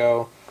angry and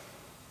go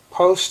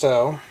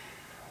posto,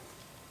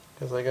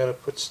 because I got to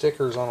put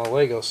stickers on a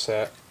Lego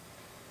set.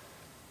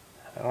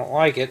 I don't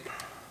like it.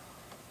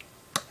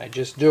 I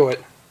just do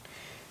it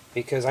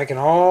because I can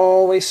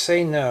always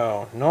say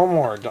no. No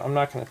more. I'm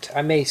not going to.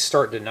 I may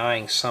start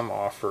denying some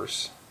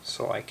offers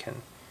so I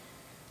can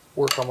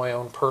work on my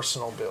own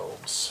personal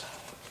builds.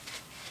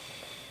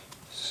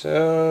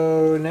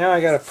 So now I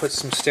got to put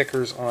some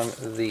stickers on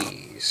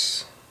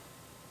these.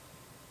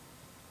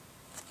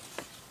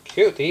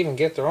 Cute, they even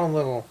get their own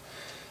little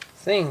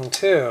thing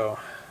too.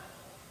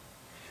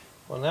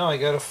 Well, now I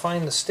got to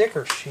find the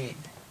sticker sheet.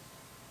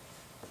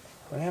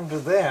 What happened to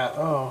that?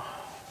 Oh,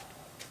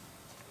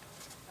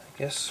 I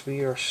guess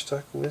we are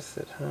stuck with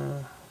it, huh?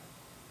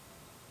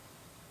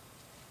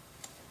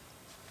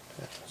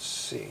 Let's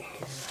see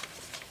here.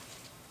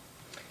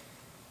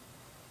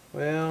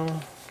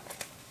 Well,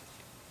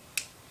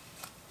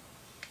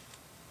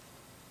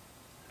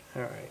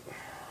 alright.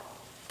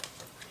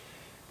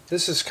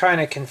 This is kind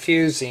of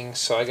confusing,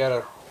 so I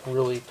gotta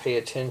really pay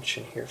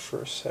attention here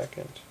for a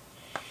second.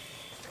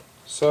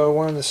 So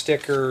one of the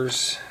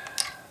stickers,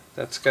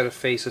 that's got to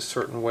face a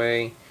certain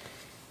way.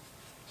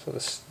 So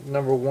this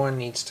number 1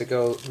 needs to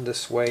go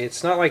this way.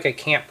 It's not like I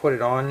can't put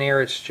it on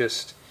there, it's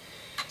just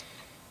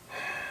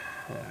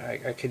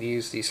I could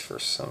use these for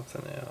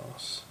something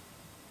else.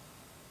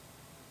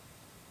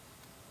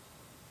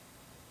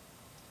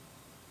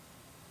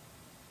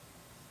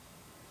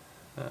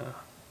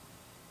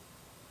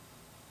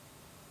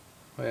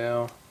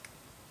 Well,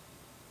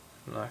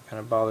 I'm not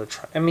going to bother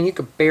trying. I mean, you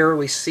could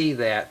barely see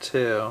that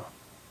too.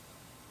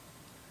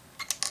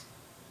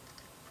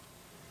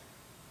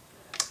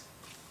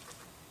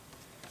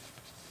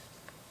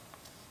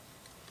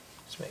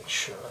 Let's make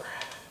sure.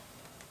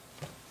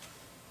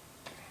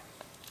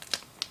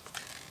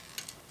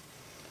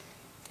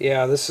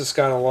 Yeah, this has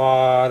got a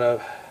lot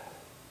of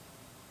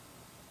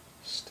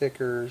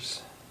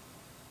stickers.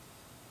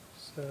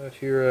 So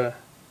if you're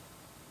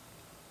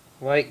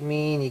like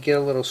me and you get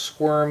a little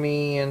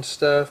squirmy and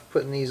stuff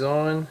putting these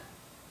on,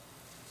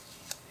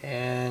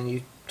 and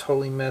you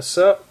totally mess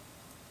up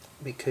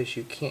because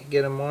you can't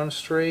get them on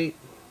straight,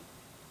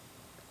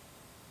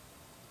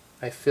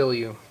 I feel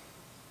you.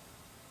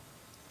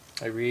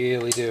 I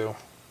really do.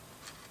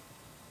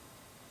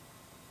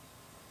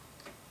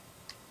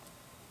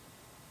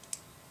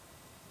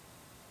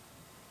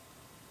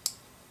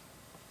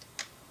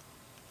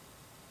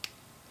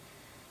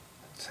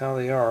 That's how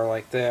they are,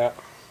 like that.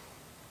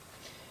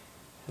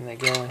 And they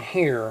go in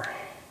here.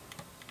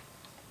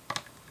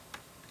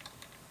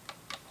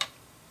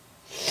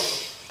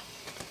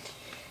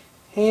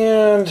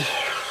 And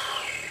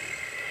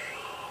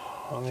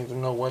I don't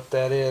even know what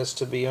that is,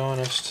 to be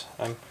honest.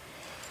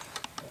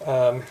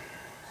 I'm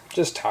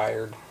just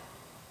tired.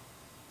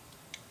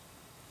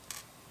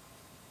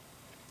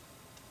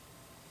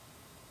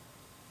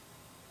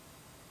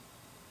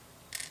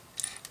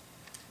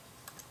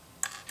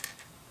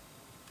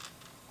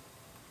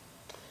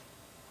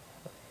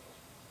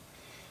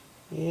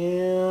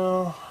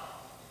 Yeah.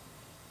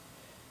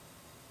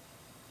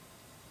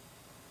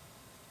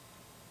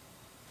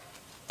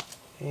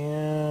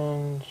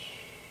 And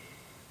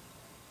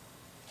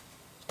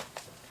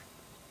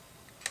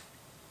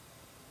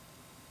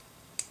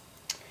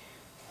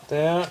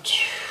that.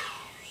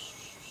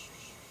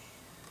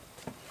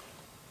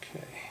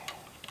 Okay.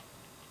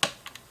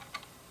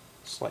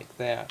 It's like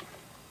that.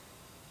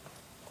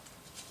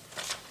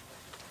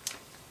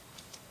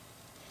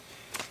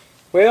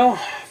 Well,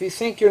 if you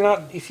think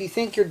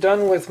you're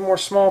done with more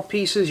small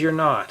pieces, you're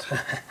not.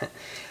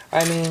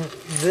 I mean,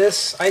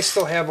 this, I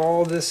still have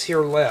all this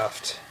here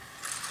left.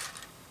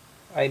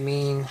 I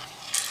mean,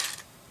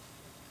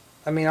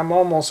 I'm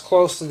almost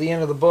close to the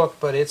end of the book,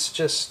 but it's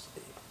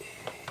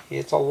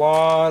a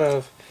lot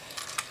of,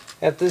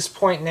 at this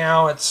point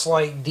now, it's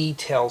like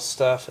detail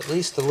stuff. At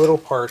least the little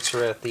parts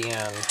are at the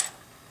end.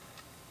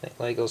 I think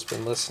Lego's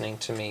been listening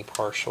to me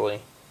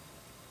partially.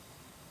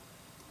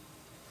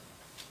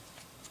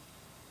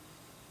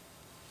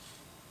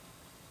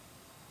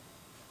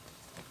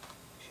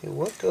 Okay,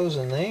 what goes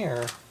in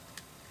there?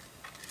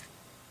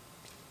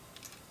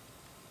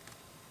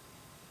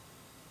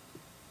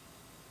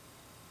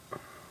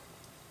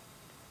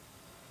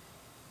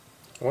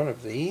 One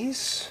of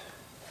these?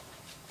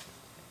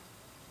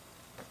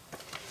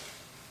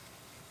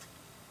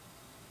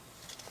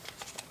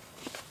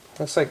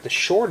 Looks like the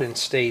short end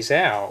stays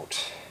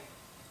out.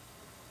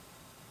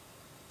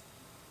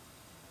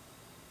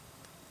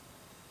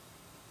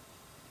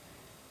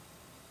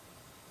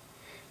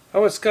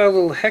 Oh, it's got a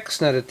little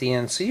hex nut at the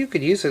end, so you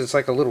could use it as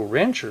like a little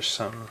wrench or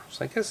something.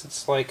 So I guess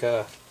it's like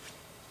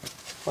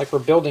we're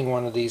building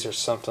one of these or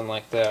something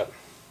like that.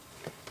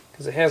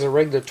 Because it has a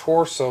regular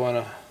torso and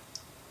a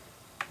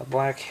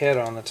black head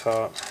on the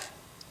top.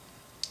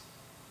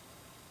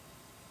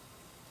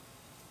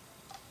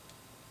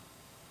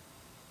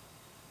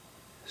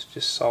 It's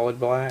just solid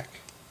black.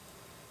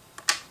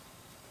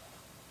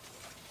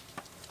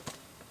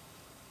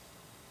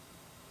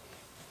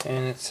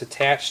 And it's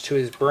attached to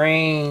his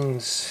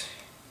brains.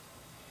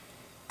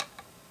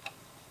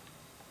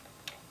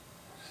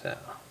 So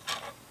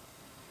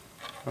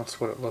that's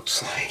what it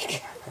looks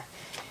like.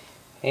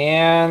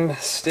 And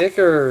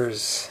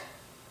stickers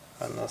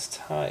on those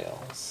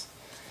tiles.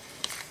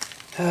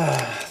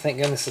 Thank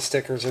goodness the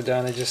stickers are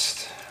done.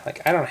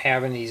 I don't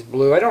have any of these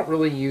blue. I don't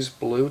really use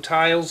blue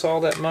tiles all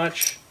that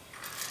much,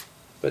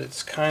 but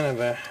it's kind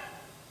of a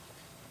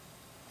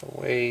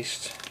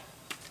waste.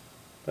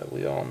 But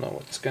we all know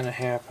what's going to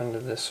happen to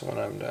this when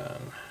I'm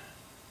done.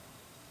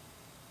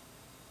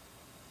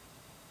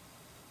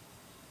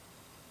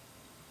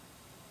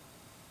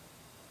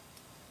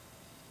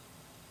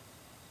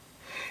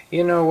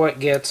 You know what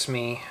gets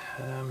me?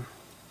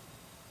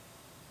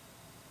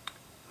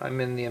 I'm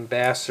in the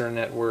ambassador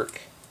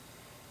network,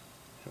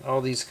 and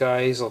all these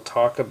guys will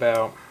talk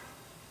about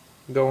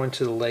going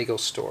to the Lego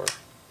store.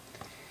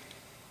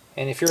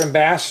 And if you're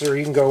ambassador,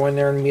 you can go in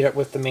there and meet up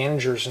with the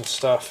managers and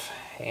stuff.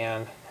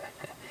 And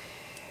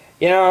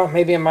you know,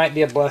 maybe it might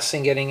be a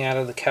blessing getting out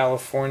of the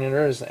California.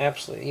 There is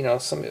absolutely, you know,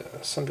 some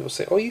people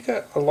say, "Oh, you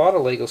got a lot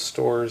of Lego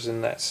stores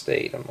in that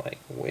state." I'm like,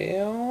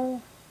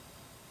 well,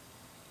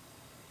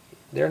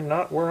 they're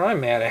not where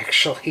I'm at,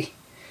 actually.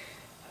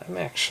 I'm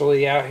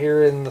actually out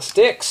here in the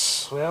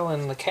sticks, well,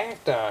 in the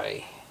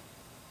cacti.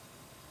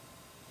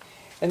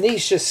 And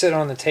these just sit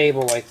on the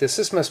table like this.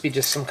 This must be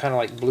just some kind of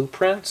like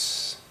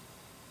blueprints.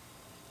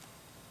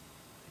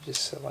 They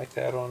just sit like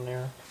that on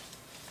there.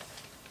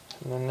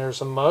 And then there's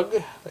a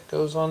mug that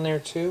goes on there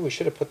too. We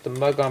should have put the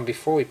mug on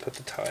before we put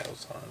the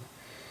tiles on.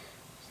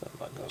 So the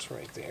mug goes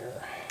right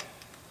there.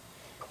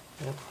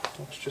 Yep,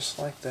 looks just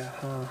like that,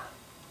 huh?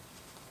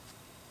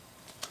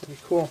 Pretty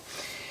cool.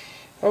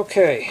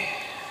 Okay.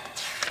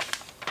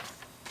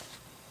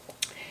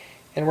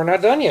 And we're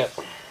not done yet.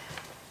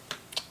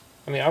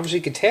 I mean, obviously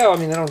you can tell, I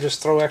mean, they don't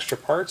just throw extra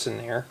parts in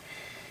there.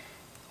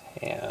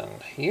 And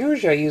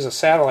usually I use a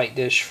satellite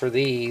dish for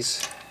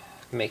these,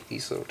 make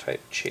these little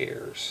type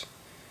chairs.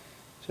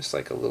 Just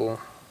like a little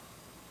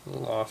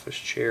office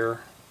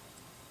chair.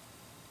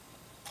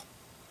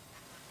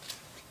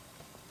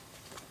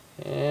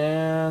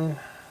 And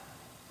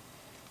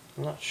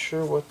I'm not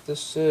sure what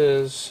this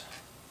is.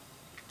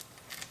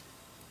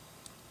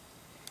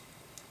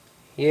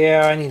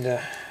 Yeah, I need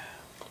to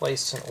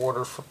place an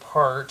order for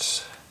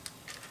parts.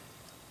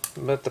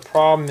 But the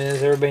problem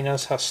is everybody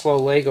knows how slow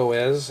Lego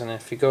is, and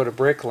if you go to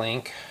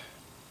Bricklink,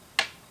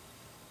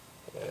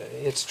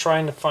 it's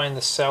trying to find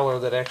the seller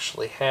that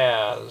actually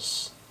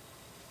has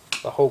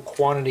the whole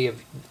quantity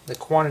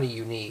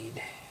you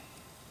need.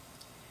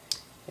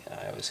 And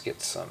I always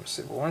get some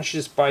say, well, why don't you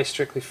just buy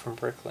strictly from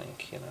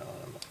Bricklink? You know,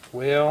 and I'm like,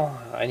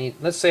 well,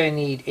 let's say I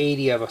need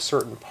 80 of a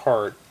certain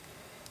part.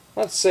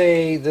 Let's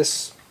say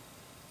this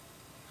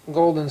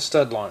golden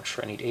stud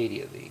launcher, I need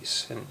 80 of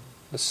these, and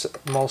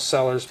most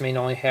sellers may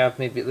only have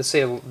maybe, let's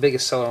say the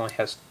biggest seller only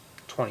has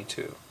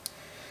 22.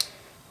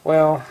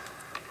 Well,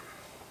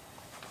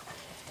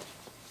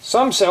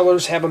 some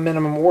sellers have a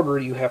minimum order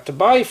you have to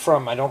buy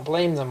from. I don't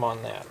blame them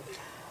on that.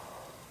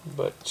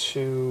 But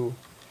to,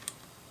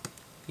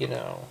 you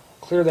know,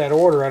 clear that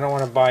order, I don't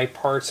want to buy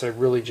parts that I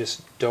really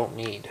just don't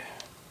need.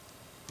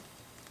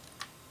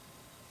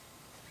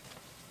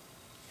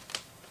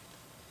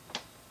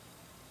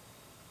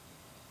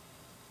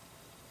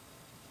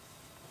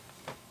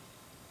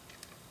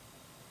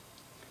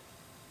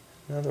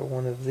 Another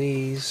one of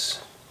these.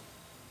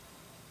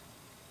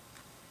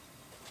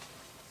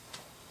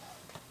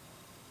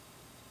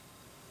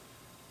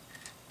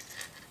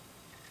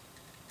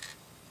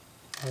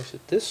 Or is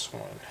it this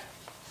one?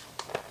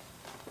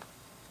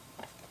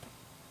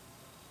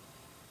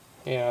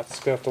 Yeah, it's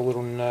got the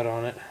little nut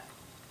on it.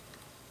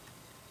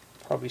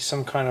 Probably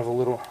some kind of a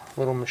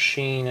little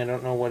machine. I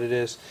don't know what it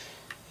is.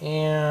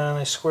 And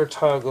a square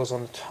tile goes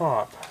on the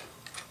top.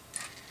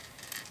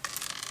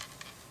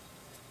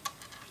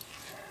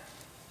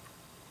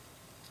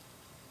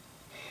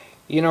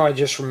 You know, I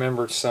just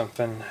remembered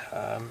something.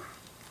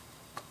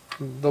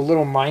 The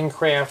little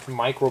Minecraft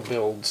micro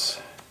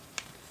builds.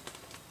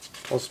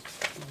 Those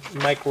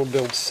micro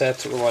build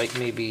sets were like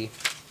maybe,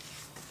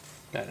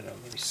 I don't know,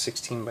 maybe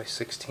 16 by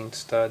 16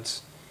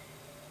 studs.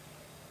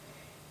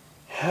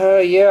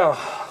 Yeah,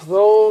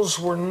 those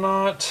were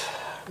not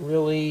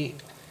really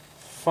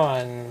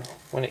fun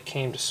when it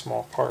came to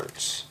small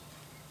parts.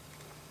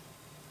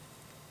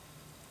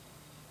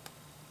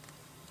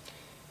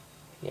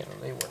 You know,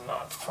 they were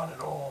not fun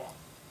at all.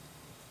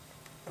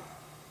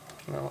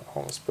 Now,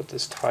 let's put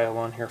this tile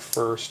on here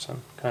first.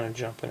 I'm kind of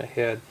jumping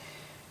ahead.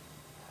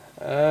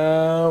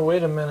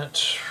 Wait a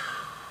minute.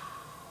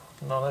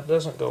 No, that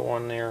doesn't go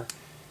on there.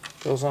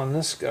 It goes on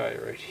this guy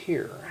right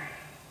here.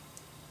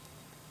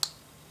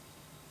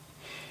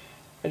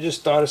 I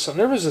just thought of something.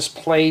 There was this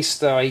place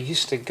that I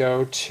used to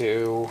go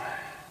to,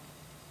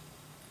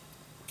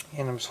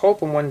 and I was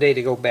hoping one day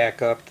to go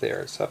back up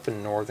there. It's up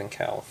in Northern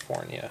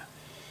California.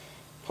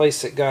 A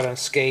place that got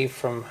unscathed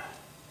from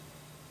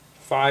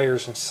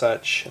fires and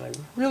such, and I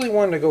really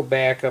wanted to go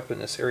back up in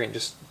this area and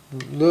just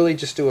literally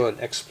just do an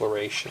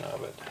exploration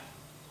of it.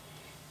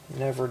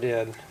 Never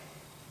did.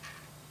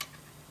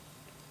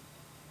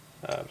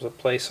 It was a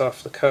place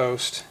off the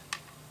coast,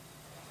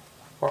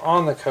 or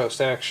on the coast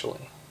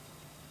actually.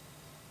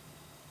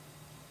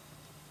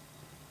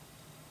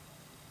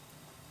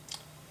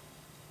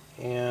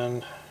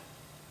 And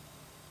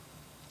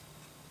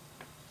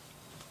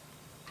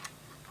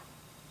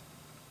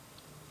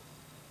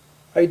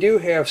I do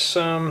have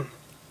some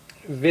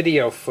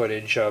video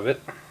footage of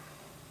it,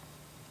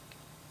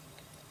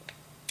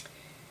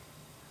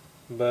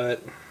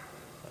 but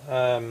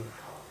it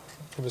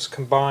was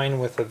combined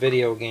with a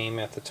video game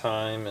at the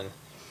time, and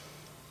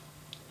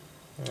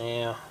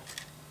yeah,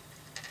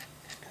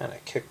 kind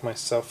of kicked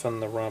myself in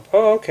the rump.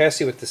 Oh, okay, I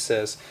see what this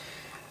says.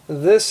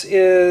 This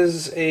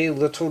is a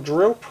little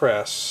drill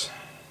press.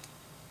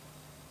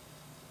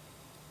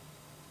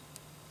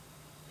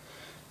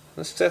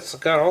 That's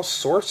got all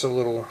sorts of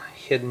little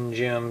hidden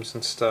gems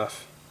and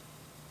stuff.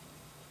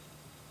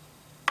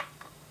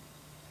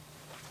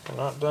 We're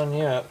not done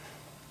yet.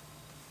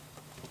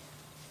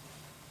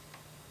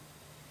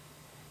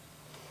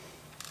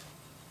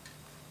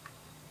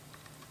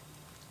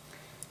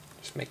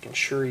 Just making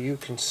sure you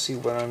can see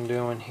what I'm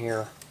doing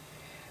here.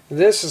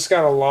 This has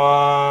got a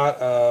lot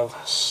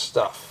of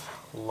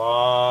stuff.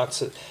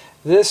 Lots of...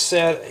 This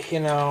set, you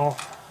know,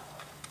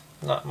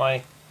 not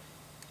my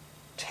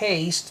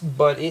taste,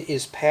 but it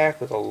is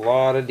packed with a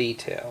lot of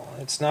detail.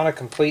 It's not a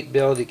complete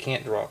build. You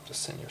can't drop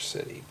this in your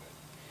city.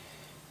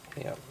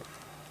 But, yep.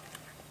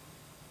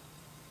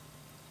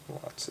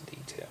 Lots of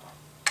detail.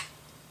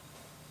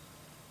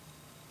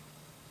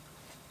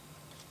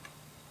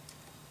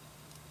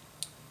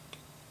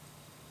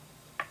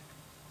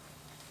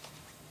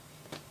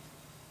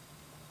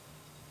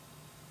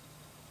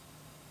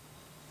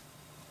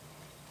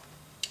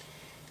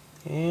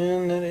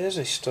 And that is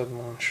a stud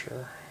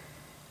launcher.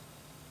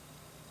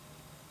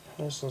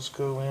 Let's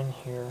go in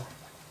here.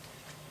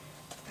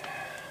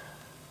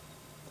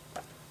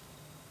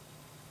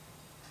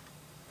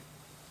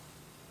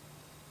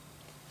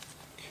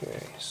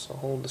 Okay, so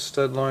hold the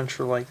stud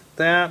launcher like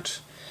that.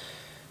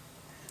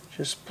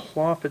 Just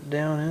plop it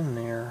down in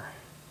there.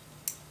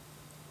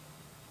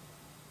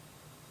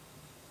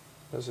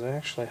 Does it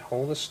actually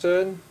hold a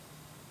stud?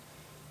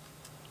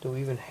 Do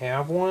we even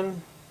have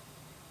one?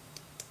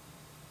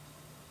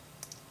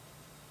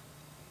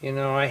 You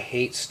know, I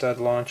hate stud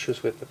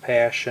launchers with a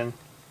passion.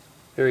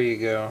 There you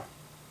go.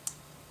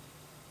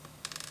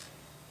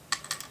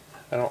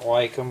 I don't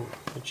like them.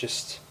 It's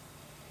just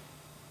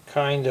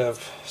kind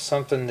of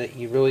something that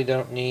you really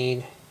don't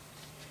need.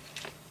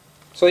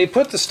 So you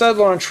put the stud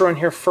launcher on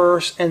here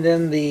first, and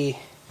then the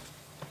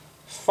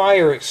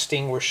fire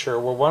extinguisher.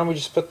 Well, why don't we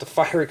just put the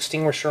fire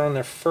extinguisher on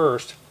there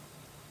first?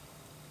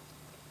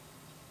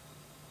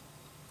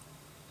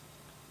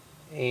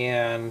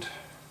 And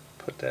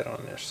put that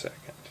on there second.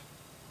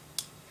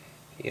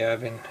 Yeah,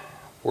 I've been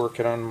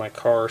working on my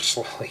car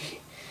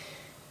slowly,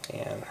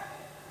 and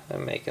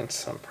I'm making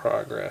some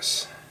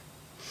progress.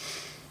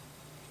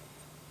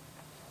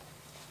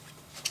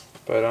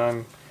 But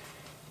I'm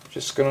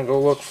just going to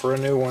go look for a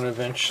new one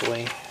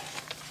eventually.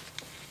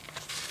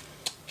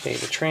 Okay,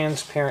 the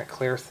transparent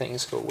clear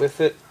things go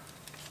with it.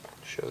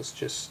 Shows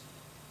just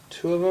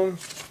 2 of them.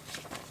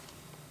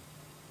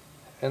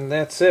 And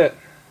that's it.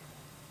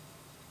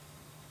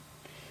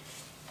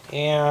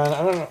 And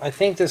I don't know, I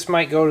think this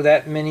might go to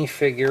that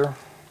minifigure.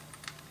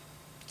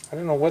 I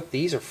don't know what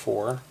these are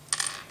for.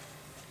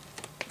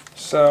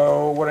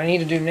 So what I need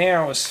to do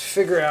now is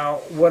figure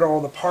out what all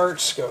the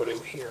parts go to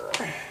here.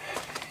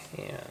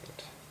 And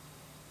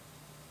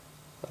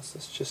this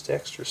is just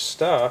extra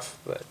stuff,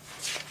 but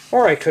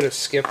or I could have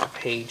skipped a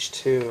page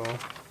too.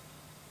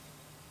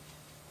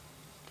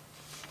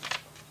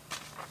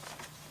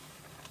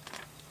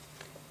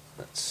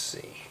 Let's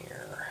see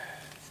here.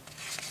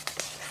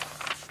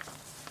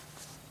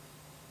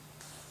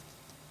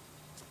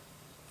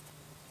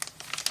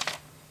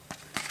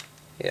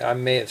 Yeah, I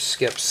may have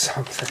skipped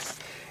something.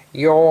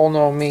 You all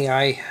know me.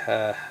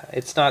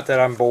 It's not that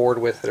I'm bored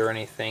with it or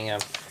anything.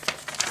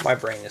 My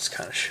brain is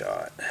kind of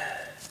shot.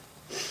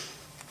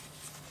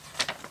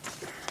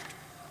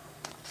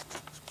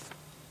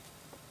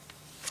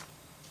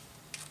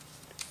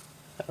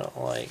 I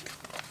don't like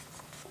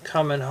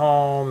coming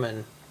home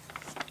and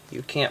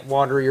you can't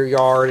water your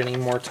yard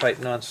anymore type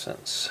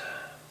nonsense.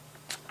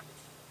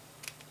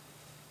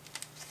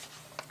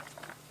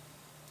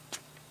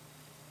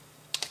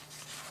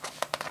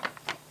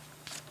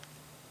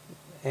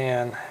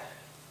 And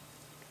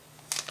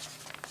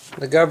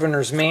the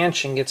governor's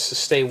mansion gets to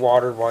stay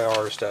watered while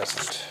ours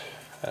doesn't.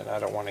 And I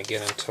don't want to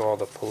get into all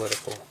the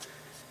political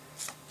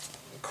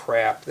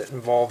crap that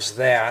involves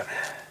that.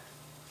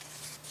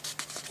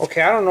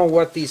 Okay, I don't know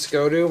what these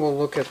go to. We'll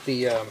look at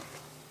the,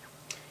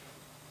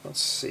 let's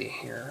see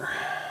here.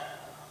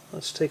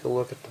 Let's take a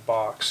look at the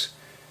box.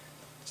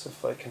 See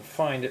if I can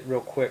find it real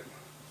quick.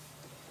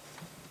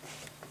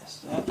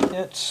 Is that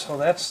it? So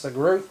that's the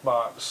growth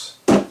box.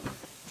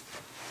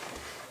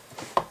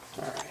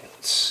 Alright,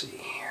 let's see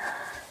here.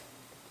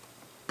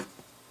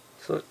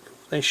 So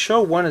they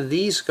show one of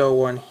these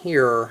go on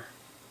here.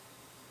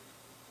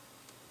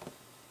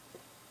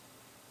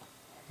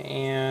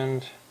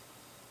 And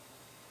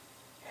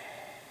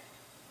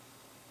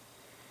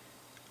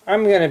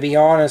I'm going to be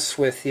honest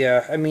with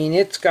you. I mean,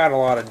 it's got a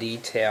lot of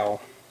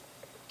detail.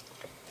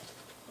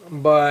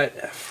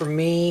 But for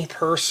me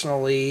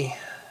personally,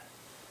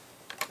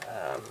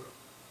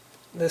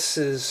 this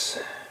is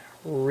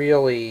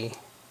really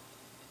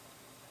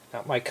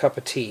not my cup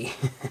of tea.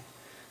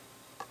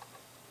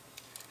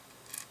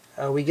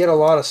 We get a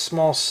lot of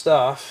small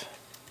stuff.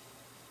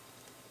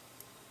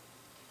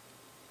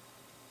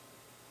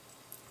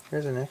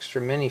 Here's an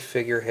extra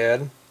minifigure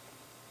head.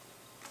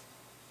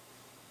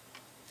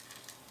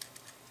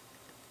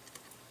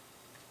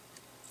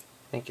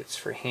 I think it's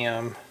for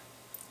him.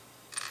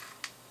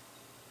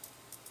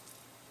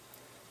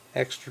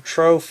 Extra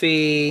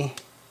trophy.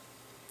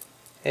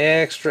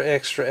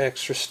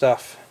 Extra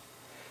stuff.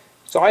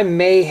 So I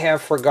may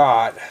have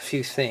forgot a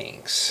few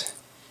things.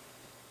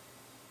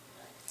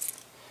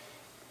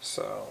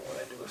 So what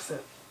I do with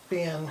that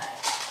bin.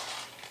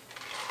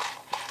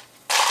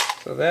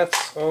 So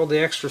that's all the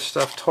extra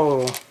stuff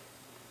total.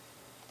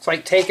 It's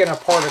like taking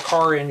apart a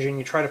car engine,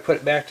 you try to put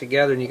it back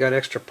together and you got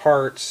extra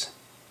parts.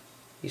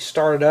 You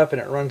start it up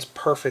and it runs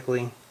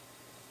perfectly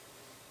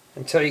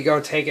until you go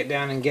take it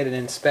down and get it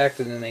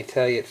inspected and they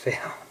tell you it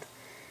failed.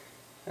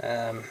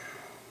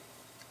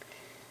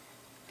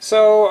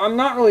 So I'm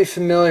not really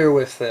familiar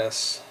with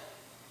this.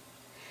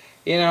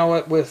 You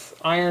know, with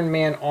Iron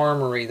Man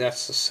Armory,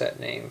 that's the set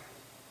name.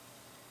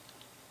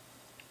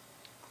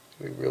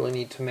 We really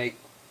need to make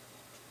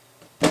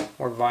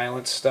more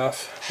violent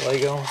stuff.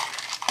 Lego.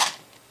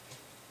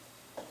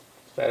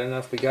 Bad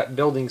enough we got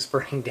buildings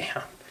burning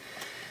down.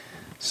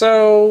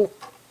 So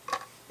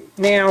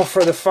now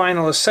for the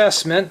final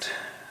assessment,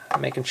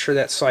 I'm making sure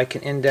that so I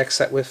can index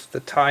that with the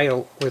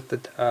title, with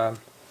the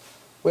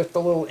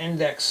little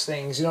index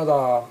things, you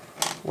know,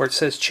 where it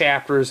says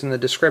chapters in the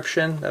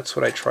description. That's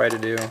what I try to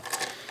do.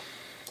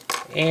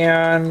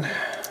 And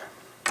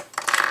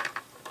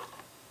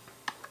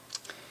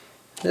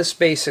this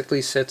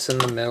basically sits in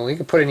the middle. You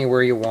can put it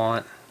anywhere you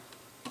want,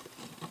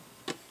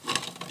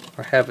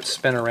 or have it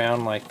spin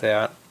around like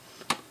that.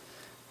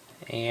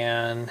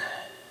 And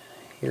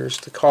here's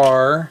the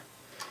car.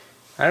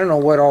 I don't know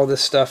what all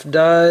this stuff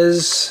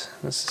does.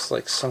 This is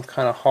like some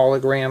kind of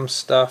hologram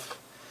stuff.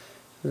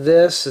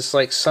 This is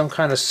like some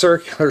kind of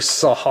circular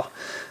saw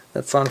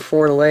that's on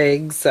 4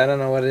 legs. I don't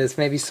know what it is.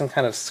 Maybe some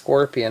kind of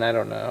scorpion. I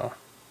don't know.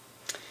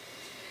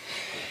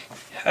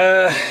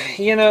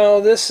 You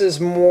know, this is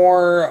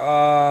more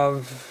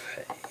of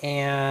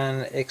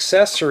an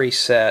accessory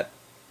set.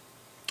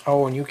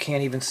 Oh, and you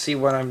can't even see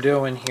what I'm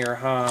doing here,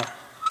 huh?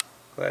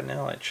 Glad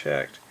now I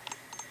checked.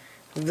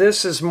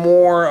 This is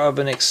more of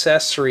an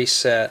accessory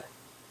set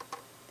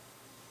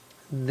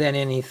than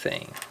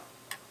anything,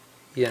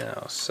 you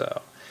know,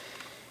 so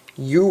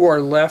you are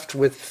left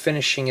with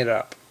finishing it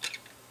up.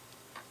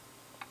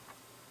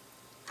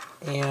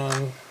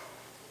 And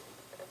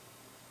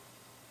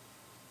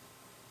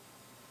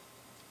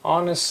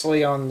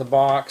honestly, on the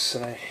box,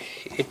 and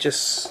it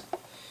just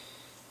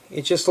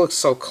looks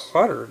so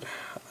cluttered.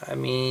 I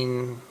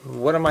mean,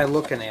 what am I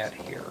looking at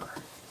here?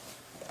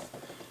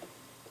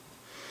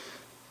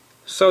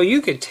 So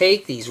you could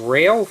take these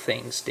rail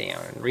things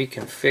down and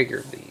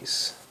reconfigure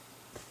these.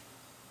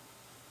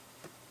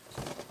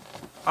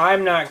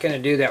 I'm not going to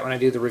do that when I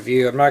do the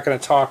review. I'm not going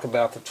to talk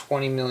about the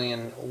 20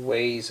 million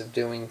ways of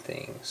doing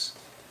things.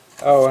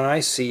 Oh, and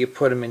I see you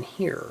put them in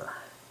here.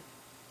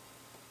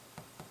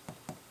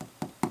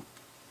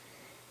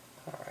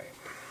 Alright.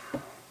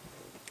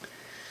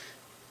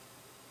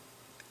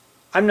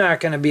 I'm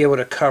not going to be able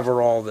to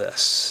cover all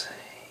this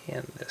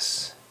in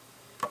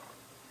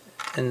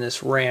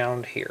this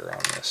round here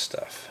on this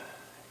stuff,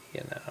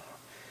 you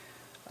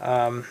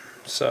know.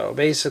 So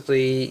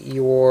basically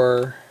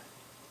your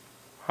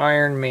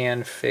Iron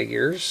Man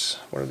figures,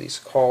 what are these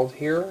called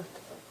here?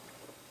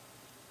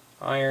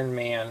 Iron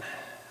Man,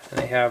 and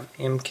they have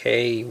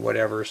MK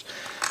whatevers.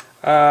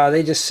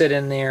 They just sit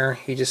in there.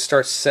 You just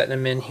start setting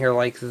them in here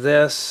like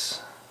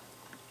this.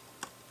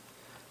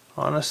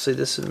 Honestly,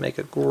 this would make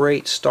a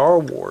great Star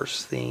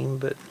Wars theme,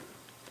 but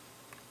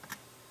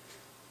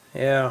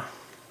yeah.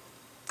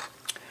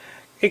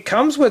 It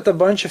comes with a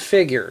bunch of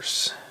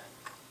figures.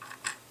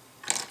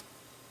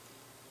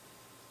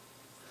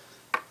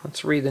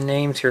 Let's read the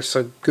names here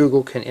so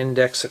Google can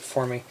index it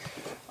for me.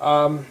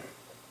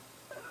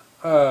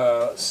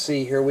 Let's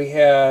see here. We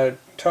had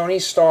Tony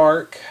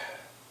Stark,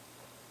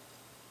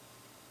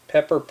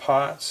 Pepper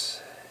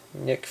Potts,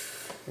 Nick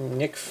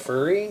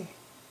Fury,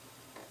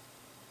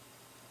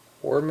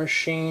 War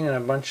Machine, and a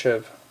bunch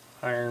of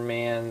Iron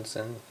Mans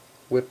and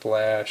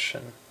Whiplash,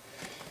 and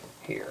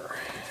here.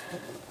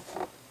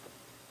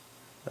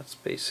 That's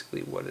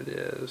basically what it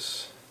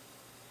is.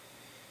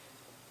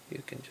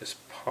 You can just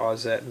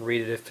pause that and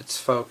read it if it's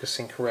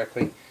focusing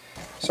correctly.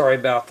 Sorry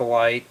about the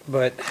light,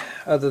 but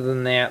other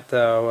than that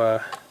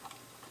though,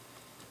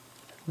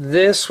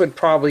 this would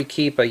probably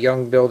keep a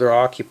young builder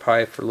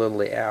occupied for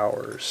literally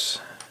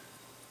hours.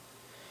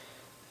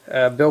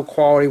 Build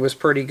quality was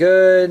pretty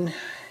good.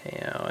 You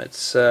know,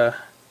 it's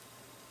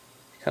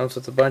comes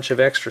with a bunch of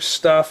extra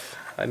stuff.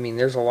 I mean,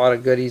 there's a lot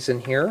of goodies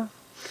in here.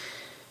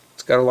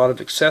 It's got a lot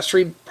of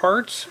accessory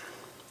parts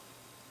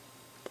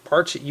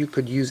that you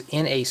could use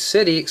in a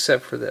city,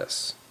 except for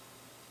this.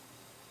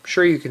 I'm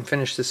sure you can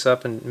finish this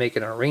up and make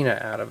an arena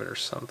out of it or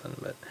something,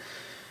 but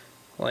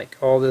like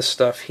all this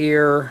stuff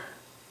here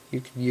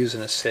you could use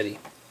in a city.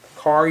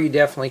 Car, you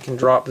definitely can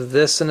drop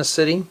this in a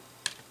city.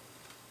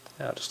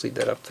 I'll just leave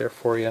that up there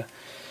for you.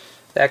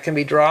 That can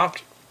be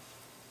dropped.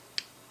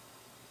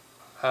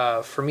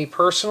 For me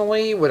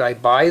personally, would I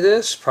buy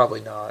this?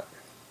 Probably not.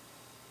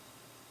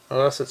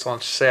 Unless it's on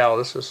sale.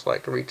 This is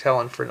like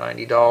retailing for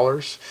 $90.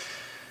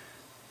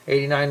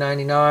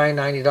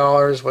 $89.99,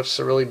 $90. What's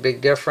the really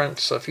big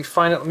difference? So if you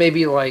find it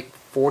maybe like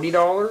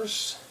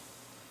 $40,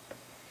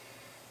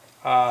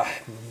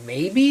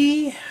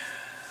 maybe.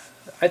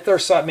 I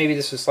thought maybe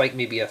this was like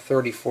maybe a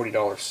 $30,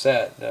 $40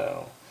 set.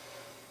 No.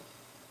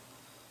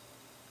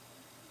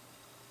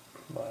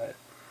 But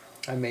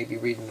I may be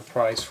reading the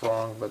price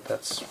wrong, but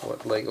that's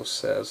what Lego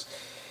says.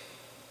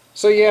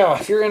 So yeah,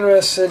 if you're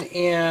interested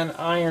in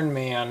Iron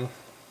Man,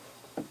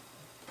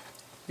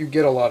 you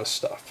get a lot of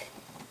stuff.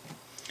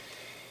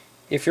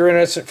 If you're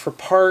interested for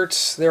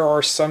parts, there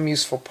are some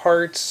useful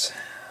parts.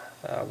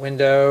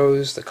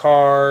 Windows, the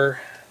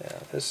car,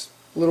 there's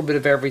a little bit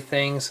of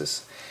everything.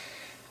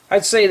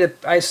 I'd say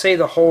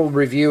the whole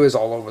review is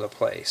all over the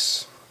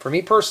place. For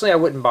me personally, I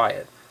wouldn't buy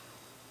it.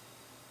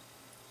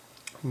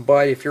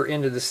 But if you're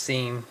into this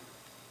theme,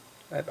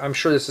 I'm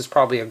sure this is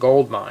probably a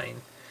gold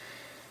mine.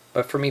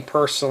 But for me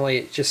personally,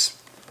 it just,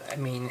 I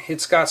mean,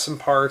 it's got some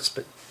parts,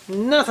 but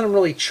nothing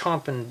really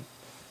chomping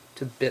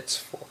to bits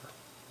for.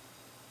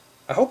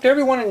 I hope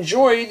everyone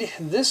enjoyed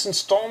this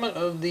installment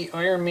of the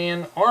Iron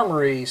Man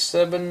Armory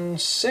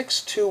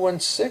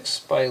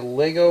 76216 by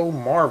Lego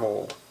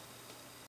Marvel.